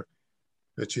sure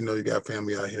that you got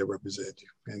family out here represent you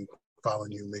and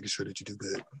following you, making sure that you do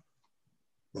good.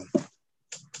 Boom.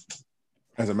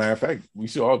 As a matter of fact, we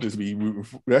should all just be rooting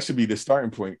for, that should be the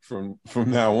starting point from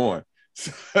now on.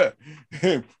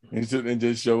 and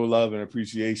just show love and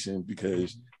appreciation,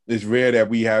 because it's rare that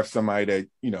we have somebody that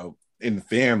in the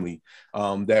family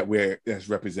that's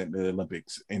representing the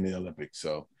Olympics in the Olympics.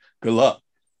 So good luck.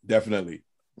 Definitely.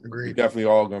 Agreed. We're definitely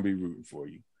all going to be rooting for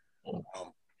you.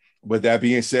 But that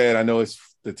being said, I know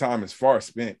the time is far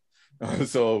spent.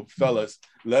 So fellas,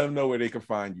 let them know where they can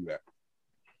find you at.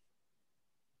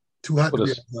 Too hot to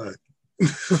be outside.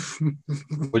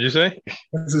 What'd you say?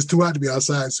 It's too hot to be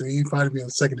outside, so you can find me on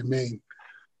 2nd and Main.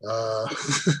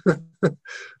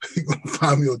 You can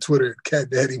find me on Twitter at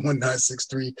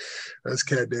CatDaddy1963. That's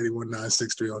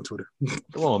CatDaddy1963 on Twitter.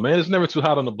 Come on, man. It's never too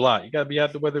hot on the block. You got to be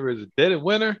out there, whether it's dead of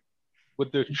winter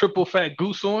with the triple fat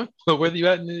goose on, or whether you're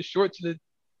out in the shorts and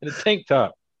a tank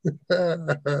top.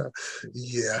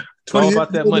 Yeah. It's all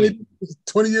about that money.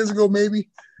 20 years ago, maybe.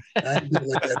 I ain't doing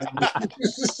like that.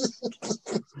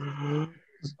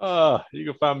 You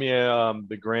can find me at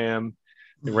the Gram,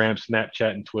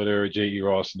 Snapchat, and Twitter,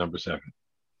 JERoss7.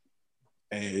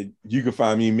 And you can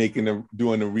find me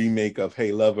doing a remake of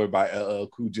Hey Lover by LL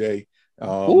Cool J.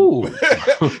 Ooh.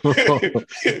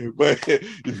 But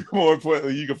more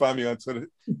importantly, you can find me on Twitter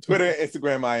and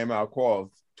Instagram. I am Al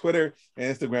Qualls. Twitter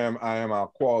and Instagram, I am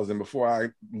Al Qualls. And before I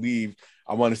leave,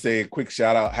 I want to say a quick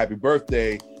shout out, happy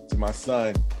birthday to my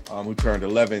son, who turned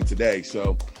 11 today.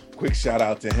 So quick shout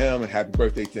out to him and happy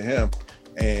birthday to him.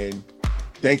 And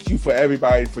thank you for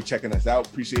everybody for checking us out.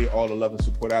 Appreciate all the love and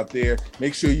support out there.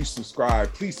 Make sure you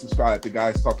subscribe. Please subscribe to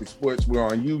Guys Talking Sports. We're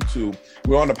on YouTube.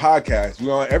 We're on the podcast.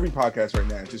 We're on every podcast right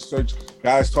now. Just search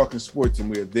Guys Talking Sports and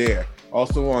we're there.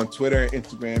 Also on Twitter,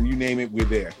 Instagram, you name it, we're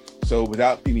there. So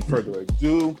without any further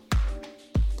ado,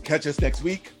 catch us next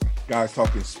week. Guys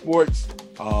Talking Sports.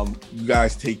 You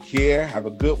guys take care. Have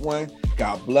a good one.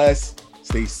 God bless.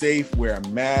 Stay safe, wear a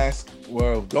mask.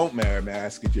 Well, don't wear a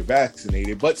mask if you're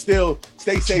vaccinated, but still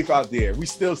stay safe out there. We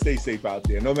still stay safe out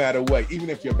there, no matter what. Even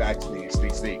if you're vaccinated, stay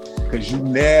safe, because you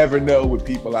never know with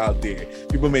people out there.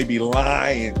 People may be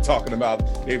lying, talking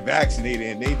about they're vaccinated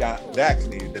and they're not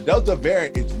vaccinated. The Delta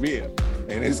variant is real,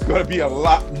 and it's going to be a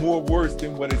lot more worse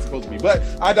than what it's supposed to be. But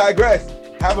I digress.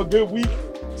 Have a good week.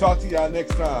 Talk to y'all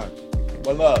next time.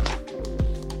 One love.